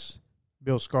Tess,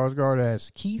 Bill Skarsgård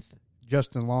as Keith,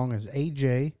 Justin Long as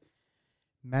AJ,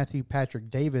 Matthew Patrick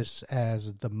Davis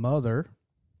as the mother,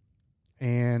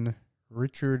 and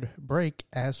Richard Brake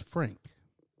as Frank.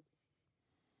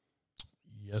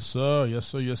 Yes, sir. Yes,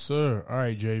 sir. Yes, sir. All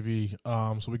right, JV.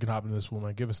 So we can hop into this one,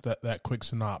 man. Give us that quick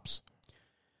synopsis.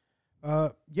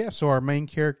 So our main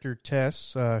character,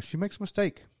 Tess, she makes a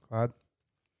mistake, Clyde.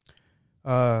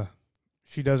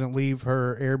 She doesn't leave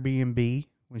her Airbnb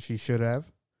when she should have.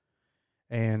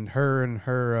 And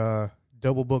her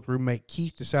double book roommate,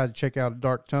 Keith, decided to check out a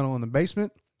dark tunnel in the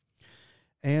basement.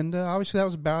 And obviously that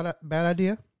was a bad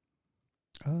idea.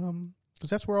 Because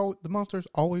that's where all the monsters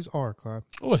always are, Clyde.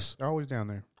 Always. They're always down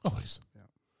there. Always. Yeah.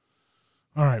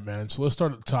 All right, man. So let's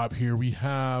start at the top here. We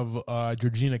have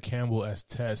Georgina Campbell as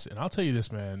Tess. And I'll tell you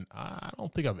this, man. I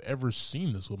don't think I've ever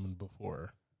seen this woman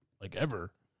before. Like,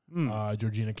 ever.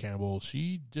 Georgina Campbell.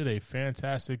 She did a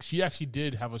fantastic... She actually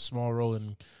did have a small role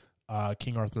in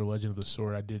King Arthur: Legend of the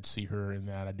Sword. I did see her in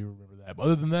that. I do remember that. But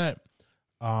other than that,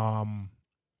 I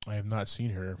have not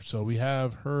seen her. So we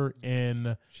have her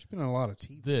in. She's been in a lot of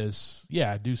TV. This,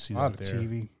 yeah, I do see a lot that of there.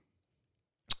 TV,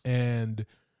 and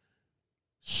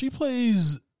she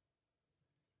plays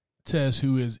Tess,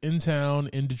 who is in town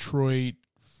in Detroit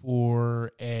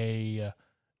for a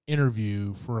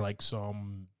interview for like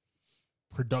some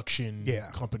production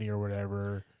company or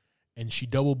whatever, and she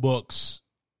double books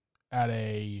at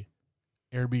a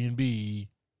Airbnb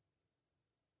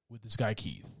with this guy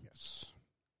Keith. Yes,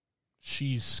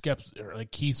 she's skeptical.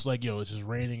 Like Keith's like, yo, it's just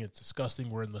raining. It's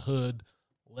disgusting. We're in the hood.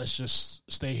 Let's just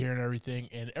stay here and everything.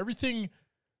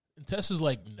 And Tess is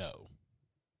like, no.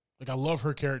 Like, I love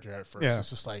her character at first. Yeah.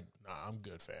 It's just like, nah, I'm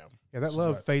good, fam. Yeah, that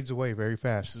love fades away very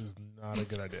fast. This is not a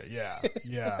good idea.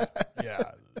 Yeah.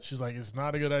 She's like, it's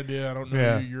not a good idea. I don't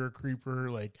know you. You're a creeper.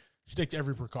 Like, she takes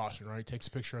every precaution, right? Takes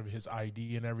a picture of his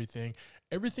ID and everything.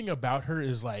 Everything about her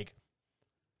is like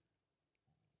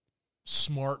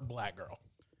smart black girl.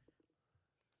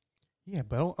 Yeah,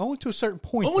 but only to a certain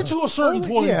point. Only to a certain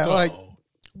point, yeah, though.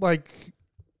 Like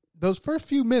those first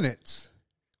few minutes,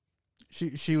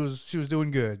 she was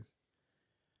doing good.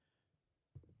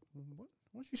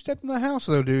 Once you stepped in the house,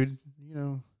 though, dude, you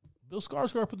know, Bill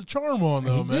Skarsgård put the charm on,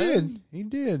 though, man. He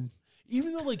did.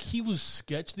 Even though, like, he was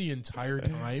sketch the entire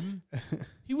time,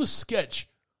 he was sketch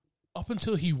up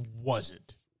until he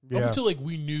wasn't. Yeah. Up until, like,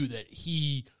 we knew that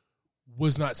he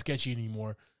was not sketchy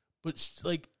anymore. But,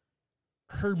 like,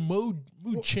 her mood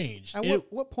changed. At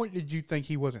what point did you think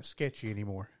he wasn't sketchy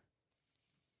anymore?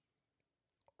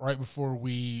 Right before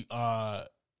we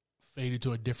faded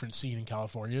to a different scene in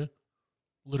California.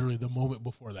 Literally the moment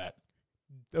before that.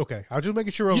 Okay. I was just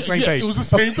making sure we're on the same page. It was the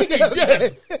same page,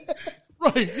 yes.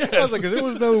 Right, yes. I was like, there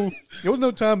was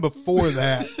no time before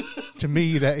that to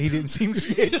me that he didn't seem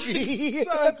sketchy.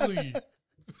 Exactly.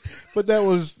 But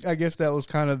I guess that was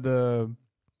kind of the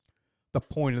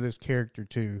point of this character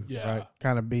too. Yeah. Right?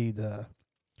 Kind of be the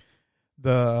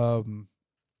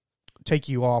take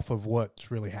you off of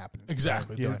what's really happening.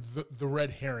 Exactly. Right? Yeah. The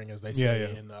red herring, as they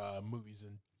say in movies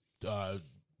and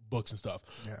books and stuff.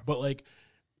 Yeah. But like,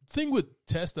 thing with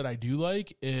Tess that I do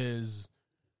like is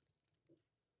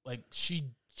like she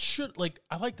should like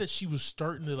I like that she was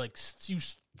starting to like she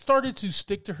started to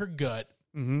stick to her gut.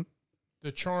 Mm-hmm.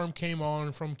 The charm came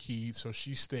on from Keith, so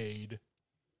she stayed.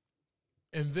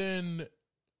 And then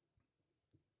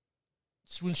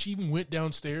when she even went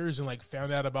downstairs and like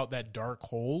found out about that dark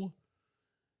hole,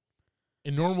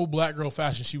 in normal black girl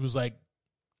fashion, she was like,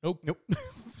 "Nope,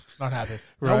 not happening."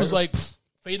 Right. I was like,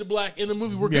 "Fade to black in the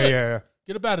movie, we're good. Yeah.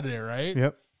 Get up out of there, right?"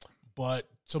 Yep. But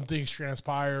some things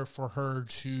transpire for her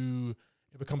to.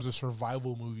 It becomes a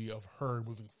survival movie of her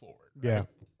moving forward. Right?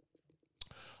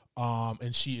 Yeah.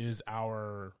 And she is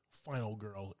our final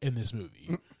girl in this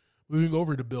movie. Moving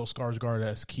over to Bill Skarsgård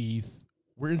as Keith,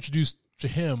 we're introduced to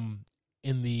him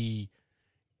in the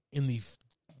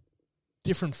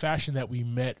different fashion that we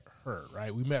met her,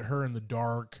 right? We met her in the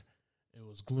dark. It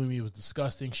was gloomy. It was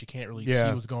disgusting. She can't really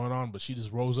see what's going on, but she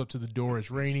just rolls up to the door.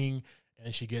 It's raining,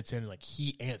 and she gets in, and, like,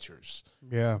 he answers.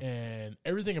 Yeah. And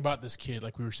everything about this kid,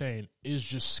 like we were saying, is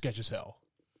just sketch as hell.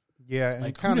 Yeah. And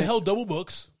like, who the hell double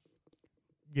books?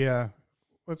 Yeah.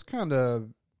 Well, it's kind of...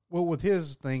 Well, with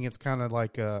his thing, it's kind of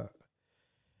like a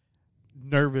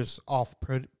nervous,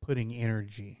 off-putting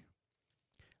energy.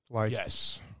 Like,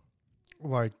 yes.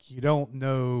 Like, you don't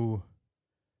know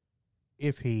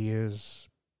if he is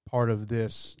part of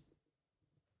this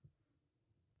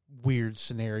weird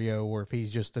scenario or if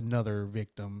he's just another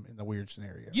victim in the weird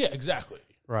scenario. Yeah, exactly.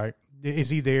 Right. Is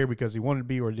he there because he wanted to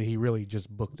be, or did he really just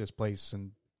book this place?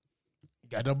 And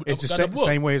it's the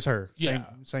same way as her. Yeah.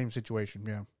 Same situation,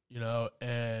 yeah. You know,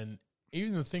 and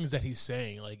even the things that he's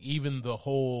saying, like even the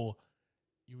whole,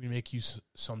 we make you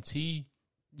some tea.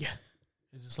 Yeah.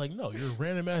 It's just like, no, you're a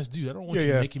random ass dude. I don't want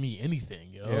you making me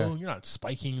anything, yo. Yeah. You're not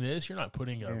spiking this. You're not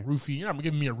putting a roofie. You're not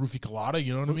giving me a roofie colada.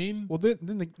 You know what I mean? Well,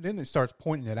 then it starts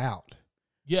pointing it out.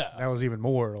 Yeah. That was even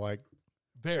more like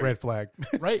red flag.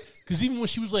 Right? Because even when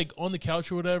she was like on the couch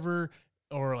or whatever,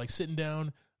 or like sitting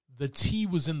down, the tea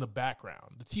was in the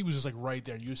background. The tea was just like right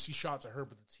there. You would see shots of her,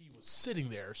 but the tea was sitting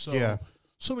there. So,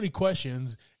 so many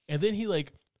questions. And then he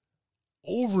like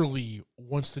overly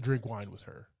wants to drink wine with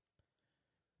her.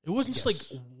 It wasn't just like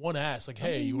one ass, like,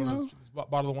 hey, you want a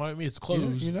bottle of wine with me? It's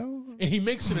closed. You know? And he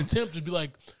makes an attempt to be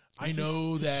like, I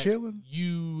know that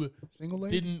you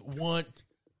didn't want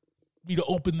me to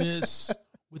open this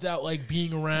without like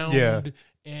being around. Yeah.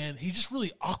 And he's just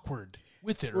really awkward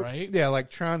with it, right? Yeah,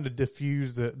 like trying to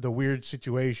diffuse the weird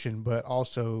situation, but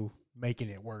also making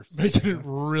it worse. Making it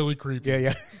really creepy.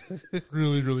 Yeah.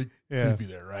 Really, really Yeah. creepy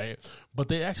there, right? But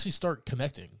they actually start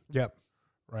connecting. Yep.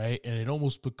 Right? And it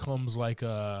almost becomes like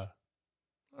all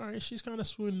right, she's kind of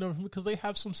swooning over him because they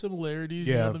have some similarities,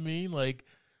 you know what I mean? Like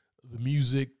the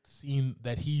music scene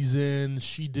that he's in,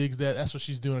 she digs that. That's what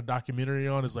she's doing a documentary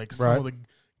on, is like some of the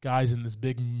guys in this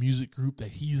big music group that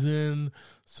he's in.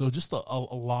 So just a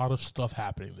lot of stuff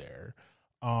happening there.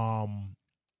 And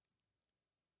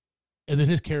then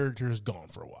his character is gone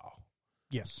for a while.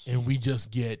 Yes. And we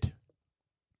just get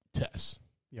Tess.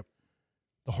 Yep.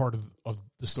 The heart of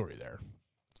the story there.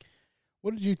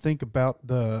 What did you think about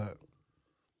the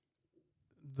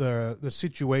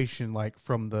situation, like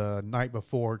from the night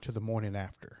before to the morning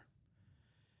after?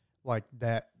 Like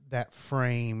that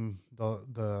frame,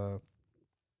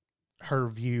 her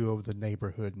view of the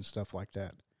neighborhood and stuff like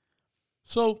that.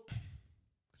 So,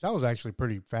 I was actually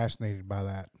pretty fascinated by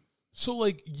that. So,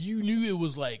 like, you knew it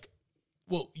was like,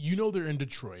 well, you know they're in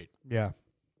Detroit. Yeah.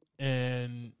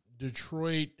 And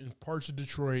Detroit, and parts of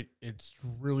Detroit, it's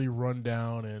really run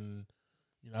down. And,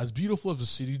 you know, as beautiful as the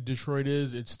city Detroit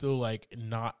is, it's still, like,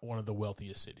 not one of the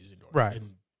wealthiest cities in the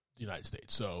United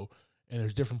States. So, and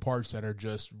there's different parts that are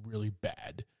just really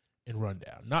bad and run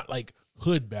down. Not, like,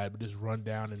 hood bad, but just run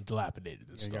down and dilapidated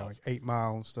and stuff. Got like 8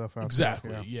 Mile and stuff out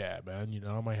exactly. there. Yeah, man. You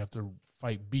know, I might have to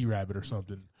fight B-Rabbit or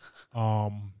something.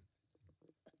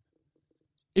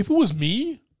 If it was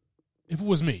me,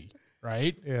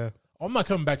 right? Yeah. I'm not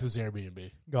coming back to this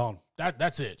Airbnb. Gone.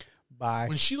 That's it. Bye.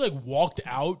 When she like walked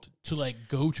out to like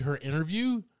go to her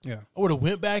interview, yeah, I would have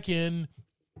went back in,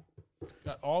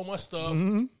 got all my stuff.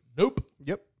 Mm-hmm. Nope.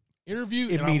 Yep. Interview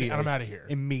immediately. And I'm out of here.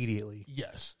 Immediately.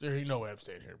 Yes. There ain't no way I'm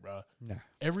staying here, bro. Nah.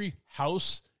 Every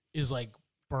house is like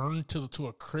burned to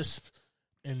a crisp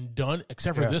and done,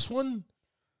 except for this one.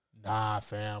 Nah,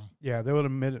 fam. Yeah, they would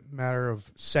have been a matter of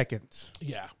seconds.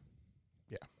 Yeah.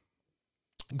 Yeah.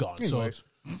 Gone. Anyways.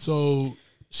 So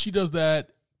she does that.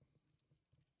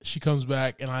 She comes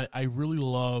back, and I really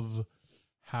love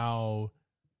how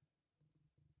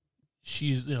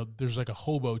she's, you know, there's like a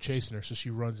hobo chasing her, so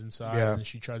she runs inside and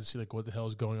she tries to see like what the hell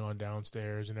is going on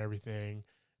downstairs and everything.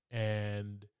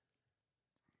 And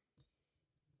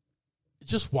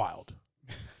it's just wild.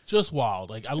 Just wild.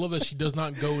 Like, I love that she does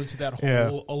not go into that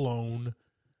hole alone.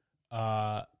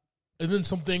 And then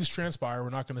some things transpire. We're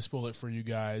not going to spoil it for you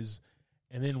guys.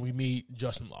 And then we meet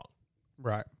Justin Long.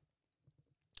 Right.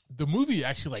 The movie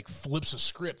actually, like, flips a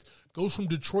script. Goes from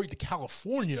Detroit to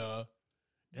California.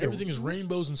 And everything is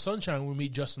rainbows and sunshine when we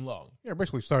meet Justin Long. Yeah,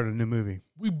 basically started a new movie.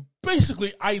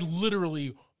 I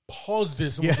literally paused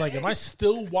this and was like, am I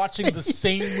still watching the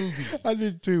same movie? I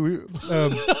did too.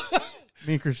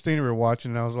 Me and Christina were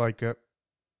watching, and I was like, all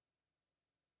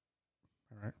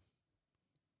right.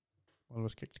 One of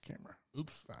us kicked the camera.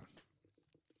 Oops. Fine.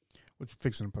 We're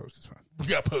fixing the post. It's fine. We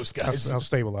got post, guys. I'll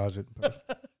stabilize it. Post.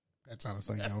 That's not a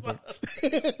thing, I don't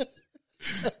think.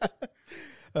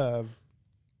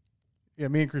 Yeah,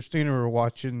 me and Christina were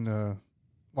watching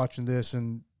this,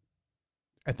 and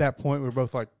at that point, we were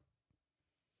both like,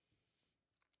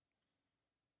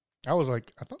 I was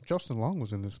like, I thought Justin Long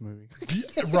was in this movie.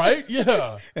 Right?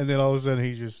 Yeah. And then all of a sudden,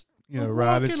 he's just,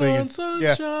 riding, singing. On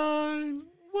sunshine. Yeah.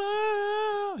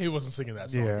 Wow. He wasn't singing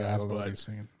that song, guys, I don't know what but he's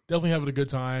singing. Definitely having a good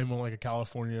time on like a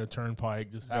California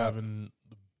turnpike, just having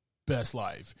the best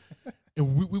life.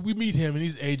 And we meet him, and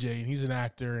he's AJ, and he's an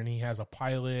actor, and he has a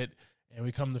pilot, and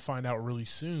we come to find out really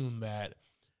soon that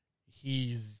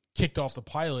he's kicked off the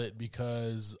pilot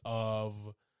because of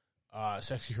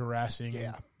sexually harassing,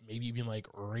 maybe even like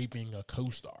raping a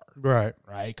co-star. Right.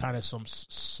 Kind of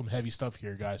some heavy stuff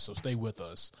here, guys, so stay with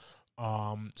us.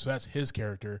 So that's his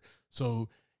character. So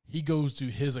he goes to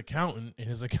his accountant, and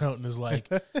his accountant is like,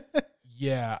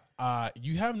 you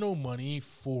have no money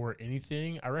for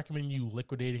anything. I recommend you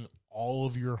liquidating all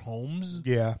of your homes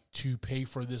to pay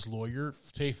for this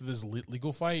pay for this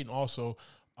legal fight. And also,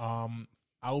 I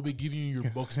will be giving you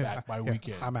your books back by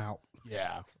weekend. I'm out.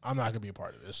 Yeah, I'm not going to be a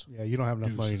part of this. Yeah, you don't have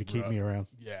enough money to keep me around.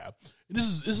 Yeah. And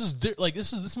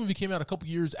this movie came out a couple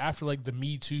years after like the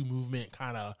Me Too movement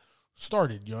kind of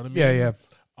started, you know what I mean? Yeah.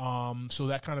 So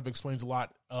that kind of explains a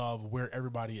lot of where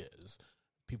everybody is.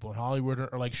 People in Hollywood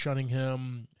are like shunning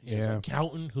him. His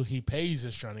accountant, who he pays,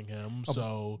 is shunning him.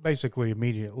 So basically,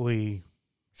 immediately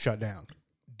shut down.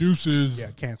 Deuces.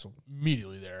 Yeah, canceled.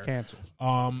 Immediately there. Canceled.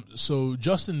 So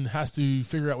Justin has to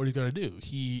figure out what he's going to do.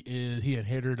 He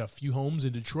inherited a few homes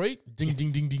in Detroit. Ding,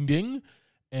 ding, ding, ding, ding.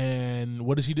 And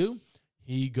what does he do?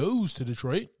 He goes to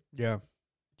Detroit. Yeah.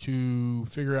 To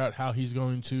figure out how he's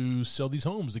going to sell these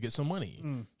homes to get some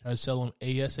money. Try to sell them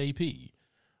ASAP.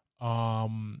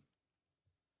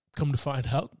 come to find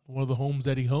out, one of the homes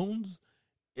that he owns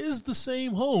is the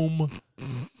same home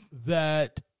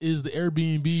that is the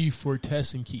Airbnb for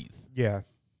Tess and Keith. Yeah.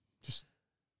 Just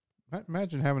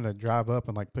imagine having to drive up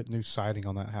and like put new siding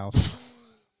on that house.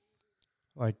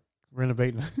 Like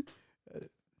renovating.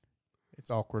 It's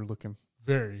awkward looking.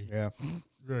 Very. Yeah.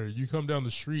 Very. You come down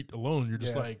the street alone, you're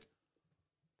just like,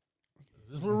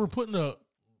 is this where we're putting a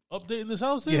update in this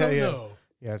house? Yeah, yeah. No.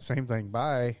 Yeah, same thing.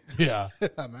 Bye. Yeah.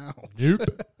 I'm out. Nope.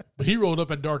 But he rolled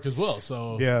up at dark as well.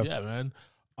 So, yeah,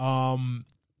 man.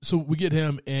 So we get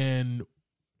him, and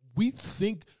we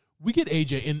get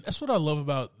AJ, and that's what I love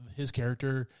about his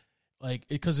character, like,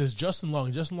 because it's Justin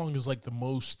Long. Justin Long is like the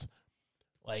most,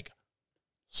 like,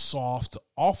 soft,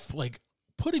 off, like,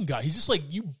 putting guy. He's just like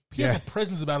he has a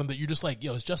presence about him that you're just like,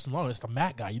 yo, it's Justin Long. It's the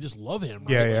Matt guy. You just love him.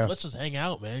 Right? Yeah, like, yeah. let's just hang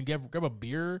out, man. Grab a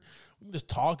beer. We can just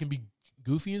talk and be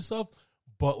goofy and stuff.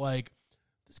 But like,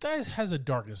 this guy has a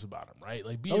darkness about him, right?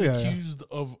 Like being accused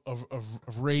of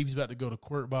rape. He's about to go to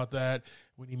court about that.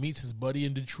 When he meets his buddy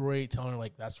in Detroit, telling her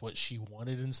like that's what she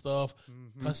wanted and stuff,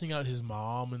 cussing out his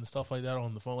mom and stuff like that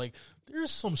on the phone. Like,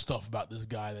 there's some stuff about this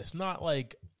guy that's not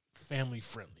like family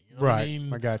friendly. You know what I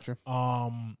mean? I got you.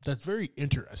 That's very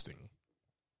interesting.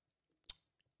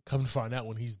 Come to find out,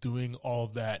 when he's doing all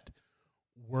of that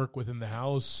work within the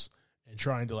house and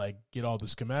trying to like get all the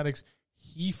schematics,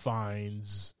 he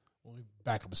finds. Let me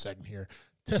back up a second here.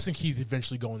 Tess and Keith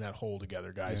eventually go in that hole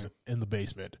together, guys, in the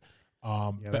basement.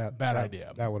 Bad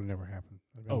idea. That would have never happened.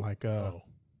 I'd been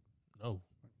no.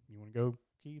 You want to go,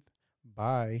 Keith?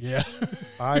 Bye. Yeah.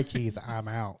 Bye, Keith. I'm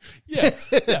out. Yeah.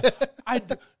 I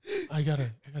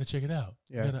gotta check it out.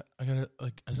 Yeah. I gotta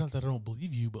like. It's not that I don't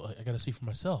believe you, but like, I gotta see for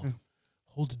myself.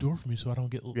 Hold the door for me so I don't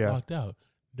get locked out.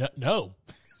 No.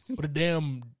 Put a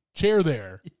damn chair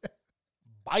there.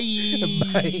 Bye.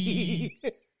 Bye.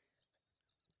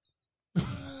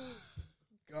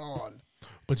 God.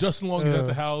 But Justin Long is at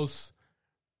the house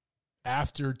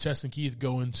after Tess and Keith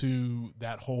go into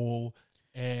that hole,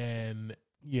 and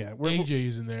AJ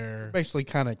is in there, basically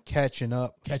kind of catching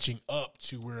up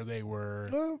to where they were.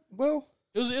 Well,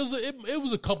 it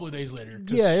was a couple of days later.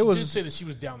 Yeah, it was. She did say that she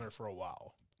was down there for a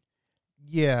while.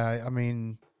 Yeah, I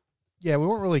mean, we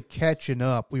weren't really catching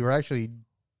up. We were actually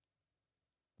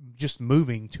just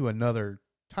moving to another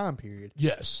time period.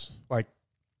 Yes, like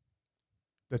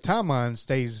the timeline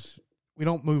stays. We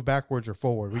don't move backwards or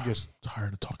forward. We just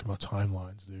tired of talking about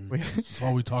timelines, dude. That's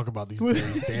all we talk about these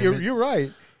days. Damn you're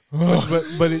right,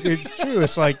 but it's true.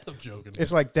 It's like I'm joking.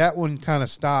 It's like that one kind of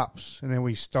stops, and then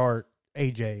we start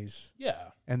AJ's. Yeah,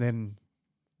 and then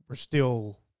we're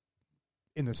still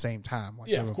in the same time.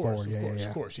 Like of course,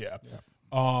 of course.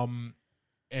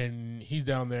 And he's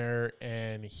down there,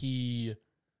 and he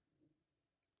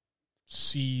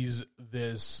sees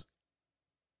this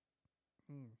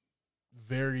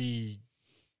very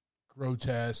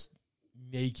grotesque,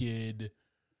 naked,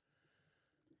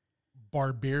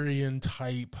 barbarian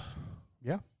type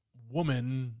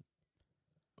woman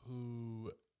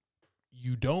who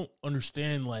you don't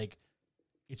understand, like,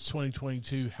 it's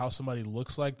 2022, how somebody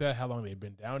looks like that, how long they've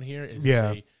been down here. Is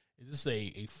this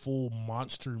a full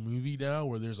monster movie now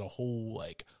where there's a whole,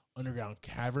 like, underground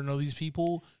cavern of these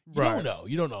people? You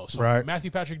don't know. So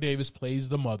Matthew Patrick Davis plays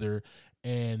the mother,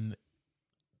 and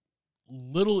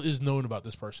little is known about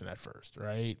this person at first,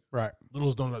 right? Right. Little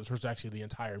is known about this person actually the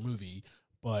entire movie,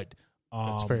 but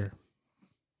that's fair.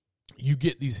 You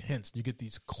get these hints, you get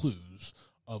these clues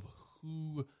of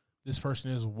who this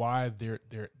person is, why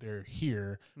they're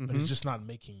here, but it's just not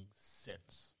making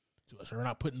sense to us. We're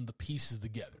not putting the pieces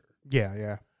together.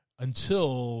 Yeah.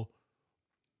 Until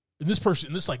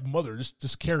this like mother,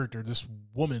 this character, this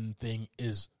woman thing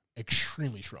is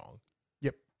extremely strong.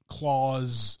 Yep.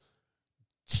 Claws,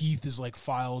 teeth is like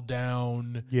filed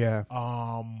down. Yeah.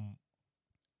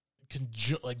 Can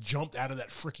jumped out of that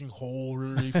freaking hole.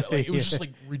 Really, like, it was just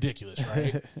like ridiculous,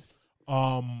 right?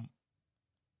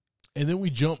 And then we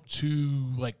jump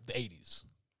to like the 80s.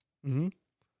 Mm-hmm.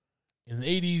 In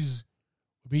the 80s,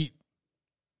 we meet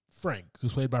Frank,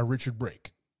 who's played by Richard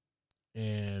Brake.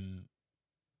 And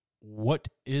what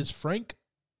is Frank?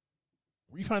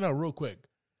 We find out real quick.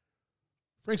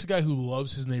 Frank's the guy who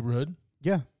loves his neighborhood.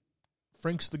 Yeah.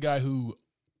 Frank's the guy who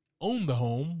owned the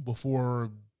home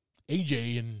before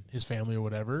AJ and his family or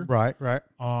whatever. Right. We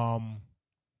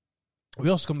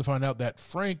also come to find out that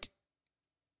Frank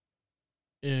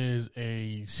is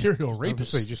a serial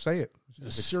rapist. Just say it. He's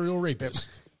a serial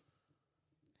rapist.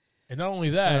 And not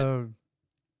only that,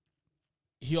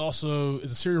 he also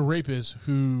is a serial rapist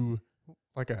who...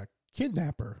 Like a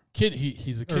kidnapper.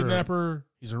 He's a kidnapper.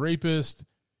 He's a rapist.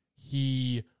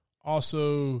 He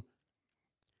also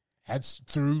had,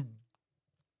 through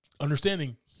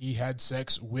understanding he had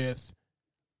sex with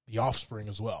the offspring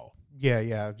as well.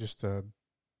 Yeah, just a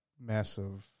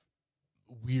massive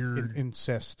Weird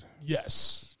incest.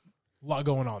 Yes. A lot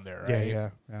going on there, right? Yeah.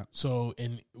 So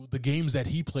in the games that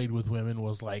he played with women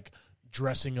was like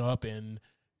dressing up and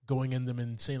going in them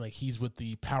and saying like he's with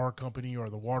the power company or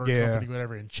the water company,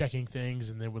 whatever, and checking things,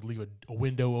 and then would leave a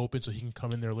window open so he can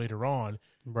come in there later on.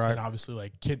 Right. And obviously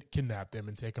like kidnap them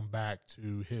and take them back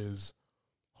to his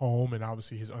home and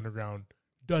obviously his underground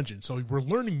dungeon. So we're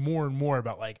learning more and more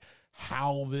about like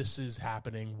how this is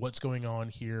happening, what's going on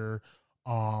here,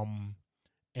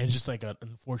 and just like an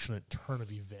unfortunate turn of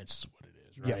events is what it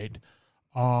is, right?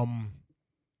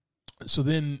 So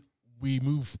then we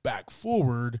move back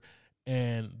forward,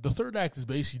 and the third act is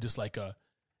basically just like a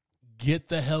get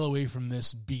the hell away from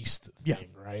this beast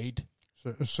thing, right?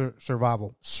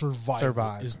 Survival.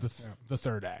 Survive is the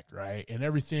third act, right? And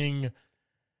everything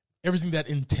that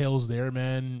entails there,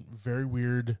 man, very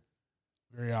weird,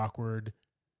 very awkward.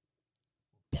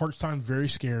 Parts time very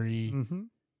scary. Mm-hmm.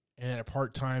 And at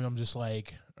part time, I'm just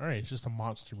like, all right, it's just a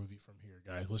monster movie from here,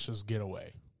 guys. Let's just get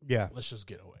away. Yeah. Let's just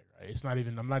get away, right? It's not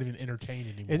even, I'm not even entertained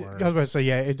anymore. I was about to say,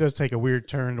 it does take a weird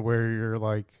turn to where you're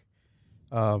like,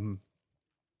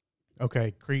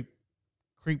 okay, creep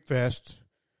fest,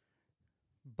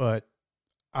 but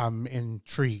I'm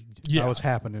intrigued by what's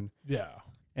happening. Yeah.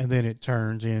 And then it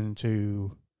turns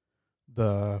into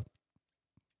the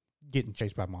getting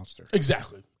chased by a monster.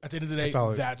 Exactly. At the end of the day,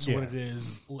 that's what it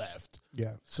is left.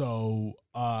 Yeah. So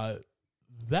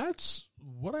that's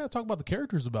what I got to talk about the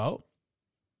characters about.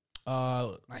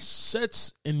 Nice.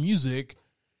 Sets and music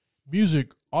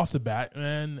off the bat,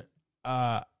 man.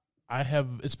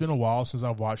 It's been a while since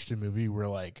I've watched a movie where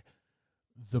like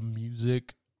the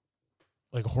music,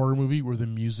 like a horror movie where the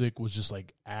music was just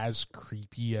like as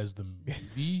creepy as the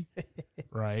movie,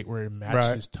 right? Where it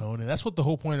matches tone. And that's what the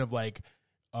whole point of like,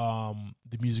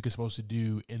 the music is supposed to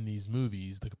do in these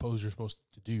movies, the composer is supposed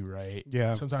to do, right?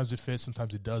 Yeah. Sometimes it fits,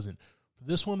 sometimes it doesn't. For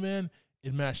this one, man,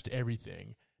 it matched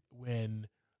everything. When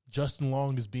Justin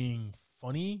Long is being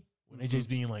funny, when AJ's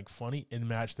being like funny, it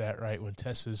matched that, right? When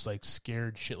Tessa's like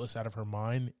scared shitless out of her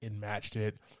mind, it matched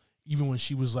it. Even when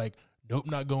she was like, nope,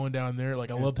 not going down there.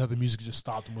 Like, I loved how the music just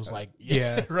stopped and was like,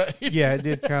 right? Yeah, it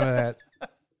did kind of that.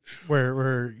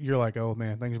 Where you're like, oh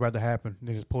man, things are about to happen, and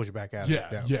it just pulls you back out. Yeah.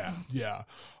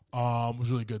 It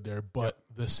was really good there. But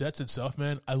the sets itself,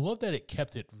 man, I love that it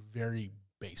kept it very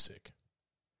basic.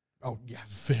 Oh yeah,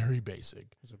 very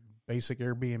basic. It's a basic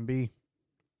Airbnb.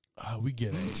 We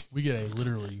get a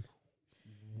literally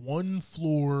 1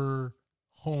 floor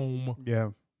home.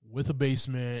 Yeah, with a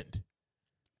basement,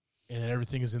 and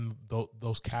everything is in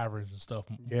those caverns and stuff.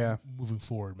 Yeah, moving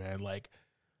forward, man, like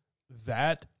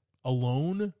that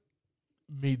alone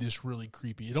made this really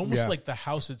creepy. It almost like the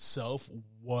house itself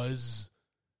was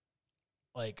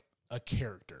like a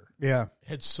character. Yeah. It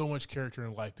had so much character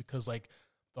in life because like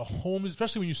the home,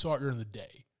 especially when you saw it during the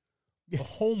day, the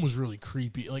home was really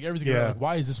creepy. Like everything, like,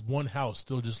 why is this one house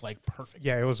still just like perfect?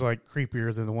 Yeah, it was like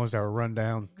creepier than the ones that were run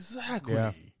down. Exactly.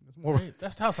 Yeah. Right?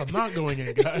 That's the house I'm not going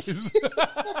in, guys.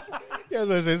 Yeah,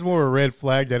 it's more a red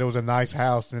flag that it was a nice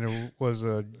house than it was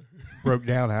a broke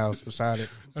down house beside it.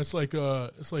 It's like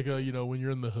you know, when you're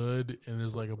in the hood and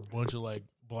there's like a bunch of like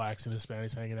blacks and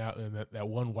Hispanics hanging out, and that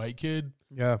one white kid,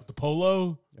 with the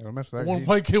polo. Yeah, don't mess with that. One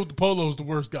white kid with the polo is the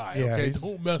worst guy. Yeah, okay,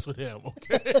 don't mess with him.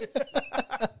 Okay,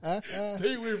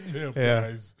 stay away from him,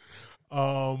 guys.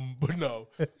 But no,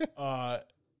 I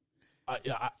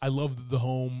love the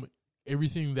home.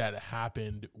 Everything that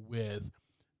happened with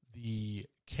the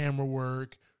camera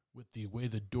work, with the way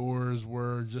the doors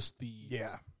were, just the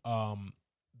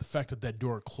fact that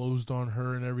door closed on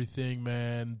her and everything,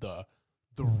 man. The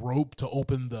rope to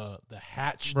open the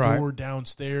hatch door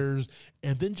downstairs,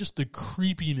 and then just the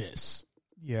creepiness.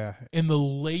 Yeah. And the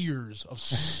layers of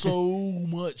so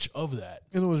much of that.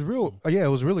 And it was it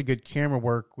was really good camera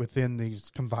work within these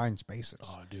confined spaces.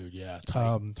 Oh, dude, yeah.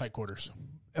 Tight quarters.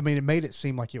 I mean, it made it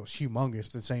seem like it was humongous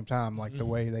at the same time, like the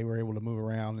way they were able to move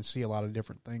around and see a lot of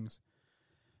different things.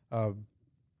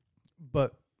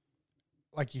 But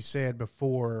like you said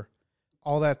before,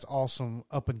 all that's awesome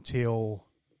up until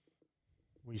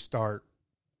we start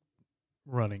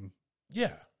running.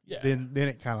 Yeah. Yeah. Then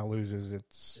it kind of loses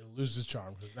its... It loses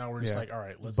charm because now we're just like, all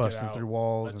right, let's busting get out. through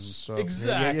walls and stuff.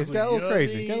 Exactly. Yeah, it's got a little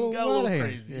crazy. Got a little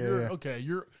crazy. Yeah.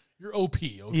 You're OP,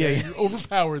 okay? Yeah. You're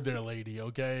overpowered there, lady,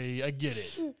 okay? I get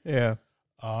it. Yeah.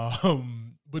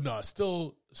 But no,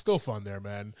 still fun there,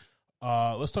 man.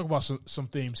 Let's talk about some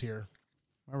themes here.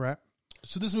 All right.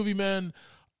 So this movie, man,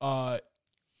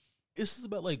 this is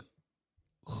about like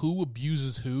who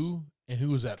abuses who and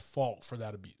who is at fault for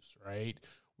that abuse, right?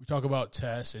 we talk about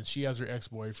Tess, and she has her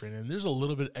ex-boyfriend, and there's a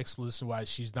little bit of explanation why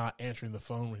she's not answering the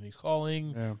phone when he's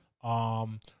calling. Yeah.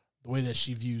 The way that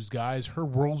she views guys, her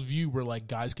worldview where like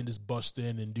guys can just bust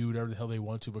in and do whatever the hell they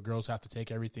want to, but girls have to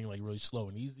take everything like really slow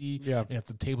and easy. Yeah. And if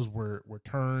the tables were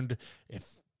turned, if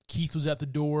Keith was at the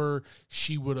door,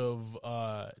 she would have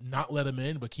not let him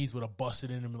in, but Keith would have busted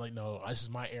in and been like, no, this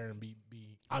is my Airbnb.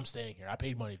 I'm staying here. I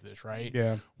paid money for this, right?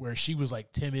 Yeah. Where she was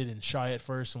like timid and shy at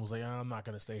first and was like, I'm not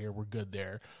going to stay here. We're good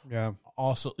there. Yeah.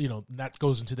 Also, that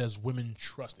goes into those women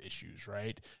trust issues,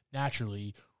 right?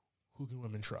 Naturally, who can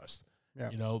women trust? Yeah.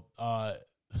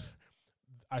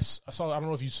 I saw, I don't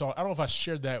know if I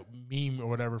shared that meme or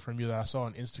whatever from you that I saw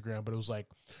on Instagram, but it was like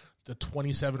the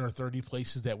 27 or 30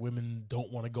 places that women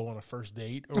don't want to go on a first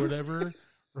date or whatever,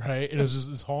 right? And it was just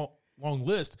this whole long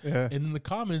list. Yeah. And in the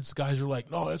comments, guys are like,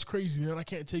 no, that's crazy, man. I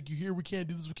can't take you here. We can't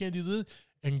do this. We can't do this.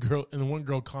 And one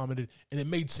girl commented, and it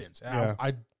made sense. Yeah.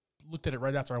 I looked at it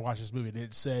right after I watched this movie, and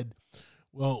it said,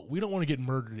 well, we don't want to get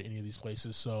murdered at any of these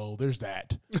places, so there's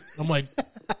that. I'm like,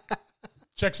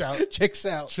 checks out. Checks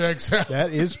out. Checks out.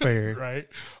 That is fair. Right.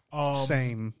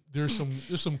 Same. There's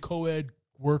some co-ed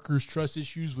workers trust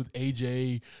issues with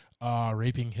AJ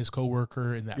raping his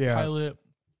coworker in that pilot.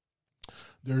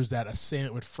 There's that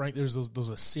assailant with Frank. There's those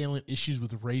assailant issues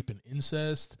with rape and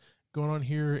incest going on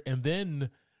here. And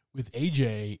then with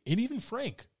AJ and even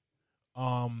Frank,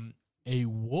 a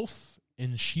wolf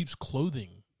in sheep's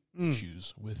clothing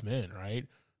issues with men, right?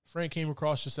 Frank came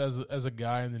across just as a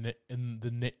guy in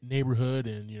the neighborhood,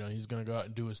 and he's gonna go out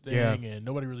and do his thing, and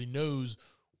nobody really knows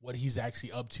what he's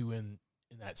actually up to in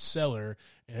that cellar.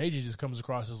 And AJ just comes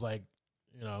across as like,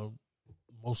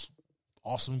 most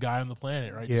awesome guy on the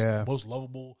planet, right? Yeah, just the most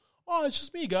lovable. Oh, it's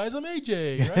just me, guys. I'm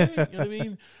AJ, right? You know what I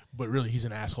mean? But really, he's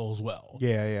an asshole as well.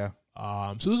 Yeah.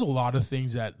 So there's a lot of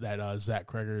things that Zach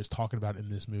Cregger is talking about in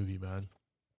this movie, man.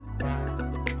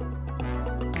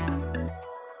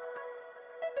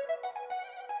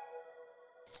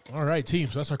 All right, team.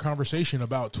 So that's our conversation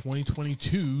about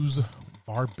 2022's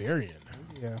Barbarian.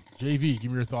 Yeah. JV,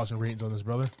 give me your thoughts and ratings on this,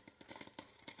 brother.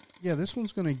 Yeah, this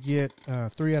one's going to get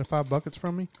 3 out of 5 buckets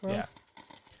from me, Carl.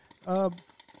 Yeah.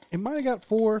 It might have got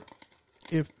 4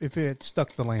 if it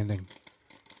stuck the landing.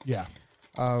 Yeah.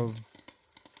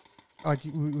 Like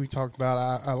we talked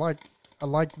about, I like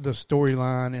the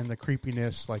storyline and the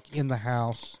creepiness, like in the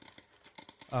house,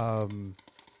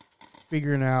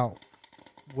 figuring out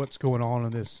what's going on in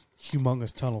this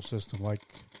humongous tunnel system, like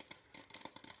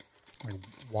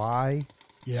why?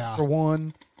 Yeah. For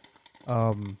one,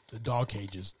 the dog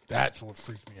cages. That's what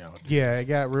freaked me out. Dude. Yeah, it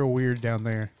got real weird down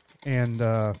there, and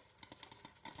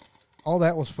all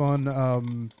that was fun.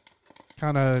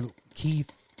 Kind of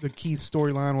the Keith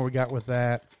storyline where we got with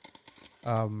that.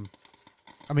 I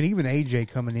mean, even AJ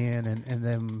coming in and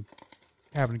them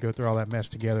having to go through all that mess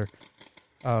together.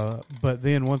 But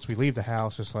then once we leave the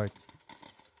house, it's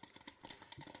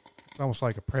almost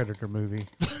like a Predator movie.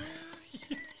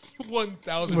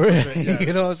 1,000%. Yeah.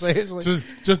 You know what I'm saying? It's like,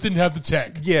 just didn't have the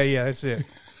tech. Yeah, that's it.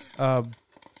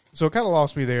 So it kind of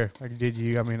lost me there. Like, did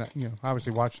you? I mean,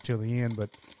 obviously watch it till the end,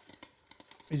 but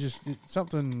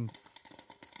something.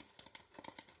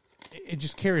 It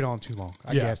just carried on too long,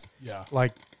 I guess. Yeah.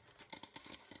 Like,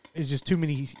 it's just too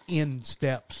many end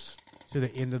steps to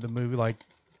the end of the movie. Like,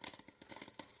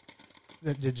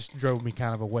 that just drove me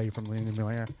kind of away from the end of the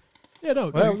movie. Yeah,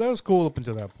 no. Well, that was cool up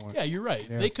until that point. Yeah, you're right.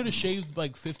 Yeah. They could have shaved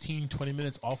like 15, 20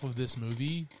 minutes off of this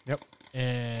movie. Yep.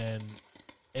 And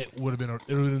it would have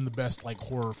been the best like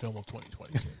horror film of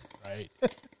 2022, right?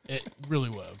 It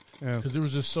really would have. Because there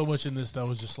was just so much in this that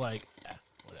was just like,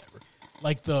 whatever.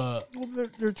 Like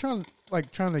they're trying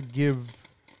to give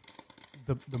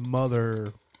the mother,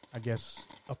 I guess,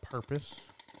 a purpose.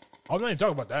 I'm not even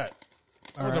talking about that.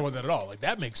 I'm not talking about that at all. Like,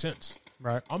 that makes sense.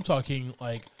 Right. I'm talking,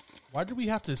 like, why did we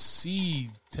have to see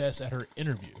Tess at her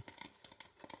interview?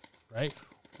 Right?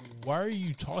 Why are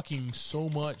you talking so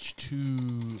much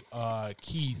to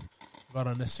Keith about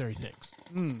unnecessary things?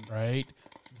 Right?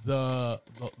 The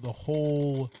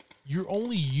whole... You're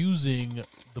only using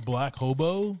the black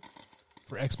hobo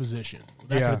for exposition.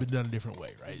 That could have been done a different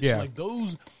way, right? Yeah. So, like,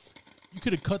 those... You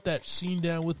could have cut that scene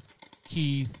down with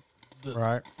Keith...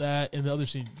 That and the other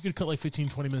scene, you could cut like 15,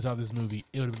 20 minutes out of this movie.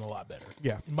 It would have been a lot better.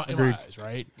 Yeah. In my eyes,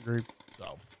 right? Agreed.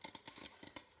 So.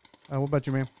 What about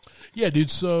you, man? Yeah, dude.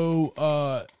 So,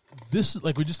 this is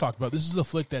like we just talked about. This is a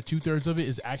flick that 2/3 of it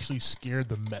is actually scared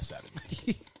the mess out of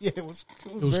me. Yeah, it was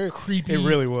very creepy. It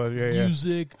really was. Yeah,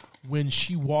 music. When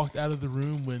she walked out of the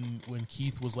room, when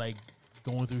Keith was like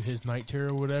going through his night terror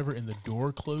or whatever, and the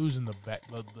door closed and the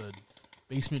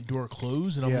basement door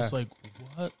closed, and I'm just like,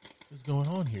 what is going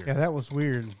on here? Yeah, that was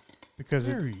weird because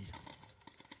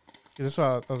That's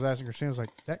why I was asking Christina. I was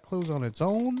like, that closed on its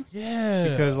own? Yeah.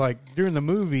 Because like during the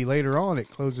movie later on, it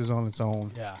closes on its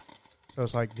own. Yeah. So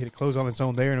it's like, did it close on its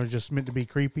own there, and it was just meant to be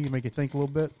creepy, make you think a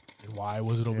little bit? And why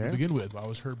was it open to begin with? Why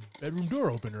was her bedroom door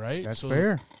open, right? That's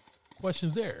fair.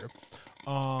 Questions there.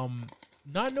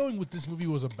 Not knowing what this movie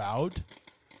was about,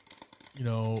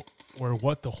 or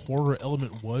what the horror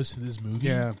element was to this movie.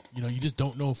 Yeah. You just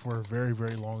don't know for a very,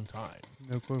 very long time.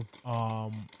 No clue.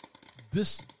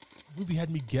 This movie had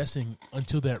me guessing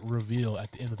until that reveal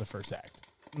at the end of the first act.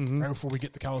 Mm-hmm. Right before we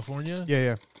get to California.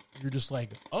 Yeah. You're just like,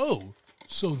 oh,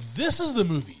 so this is the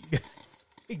movie.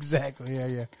 Exactly.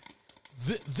 Yeah.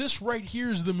 This right here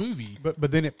is the movie.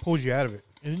 But then it pulls you out of it.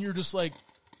 And then you're just like,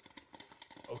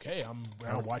 okay, I'm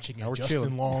now watching a we're Justin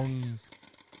chilling. Long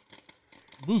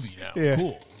movie now. Yeah.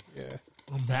 Cool. Yeah.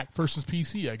 Mac versus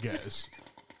PC, I guess.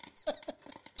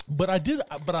 But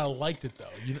I liked it though.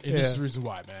 And this is the reason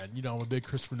why, man. I'm a big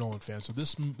Christopher Nolan fan. So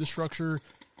this structure,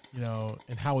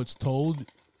 and how it's told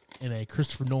in a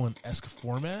Christopher Nolan-esque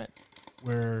format,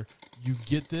 where you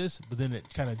get this, but then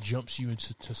it kind of jumps you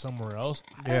into somewhere else.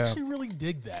 I actually really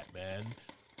dig that, man.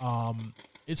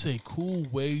 It's a cool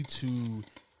way to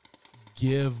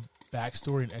give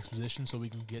backstory and exposition so we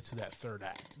can get to that third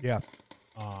act. Yeah.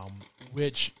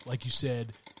 Which, like you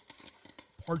said,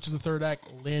 parts of the third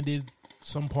act landed,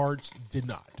 some parts did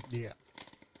not. Yeah.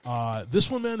 This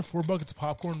one, man, 4 buckets of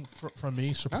popcorn from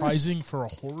me. Surprising for a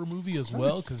horror movie as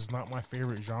well, because it's not my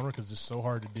favorite genre because it's so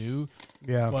hard to do.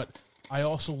 Yeah. But I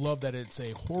also love that it's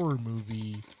a horror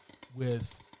movie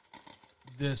with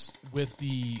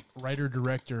the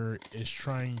writer-director is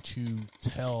trying to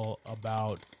tell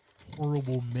about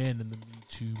horrible men in the Me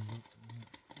Too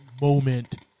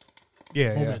moment.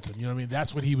 Yeah. Momentum. You know what I mean?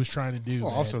 That's what he was trying to do.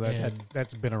 Well, man. also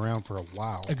that's been around for a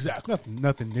while. Exactly.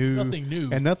 Nothing new. Nothing new.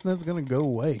 And nothing that's going to go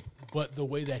away. But the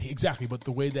way that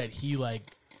he like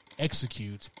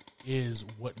executes is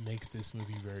what makes this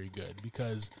movie very good,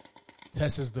 because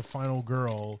Tess is the final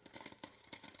girl.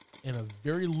 In a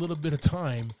very little bit of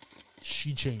time,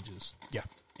 she changes. Yeah.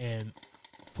 And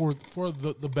for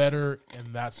the better, and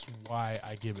that's why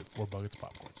I give it 4 buckets of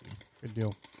popcorn to. Good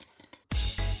deal.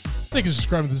 Thank you for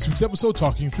subscribing to this week's episode,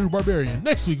 Talking Through Barbarian.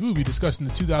 Next week, we'll be discussing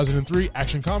the 2003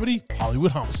 action comedy,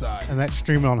 Hollywood Homicide. And that's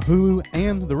streaming on Hulu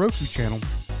and the Roku channel.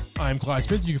 I'm Clyde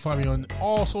Smith. You can find me on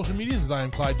all social medias as I am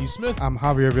Clyde D. Smith. I'm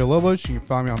Javier Villalobos. You can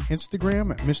find me on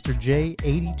Instagram at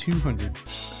MrJ8200.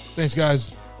 Thanks,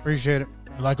 guys. Appreciate it.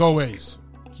 Like always,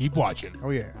 keep watching. Oh,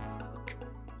 yeah.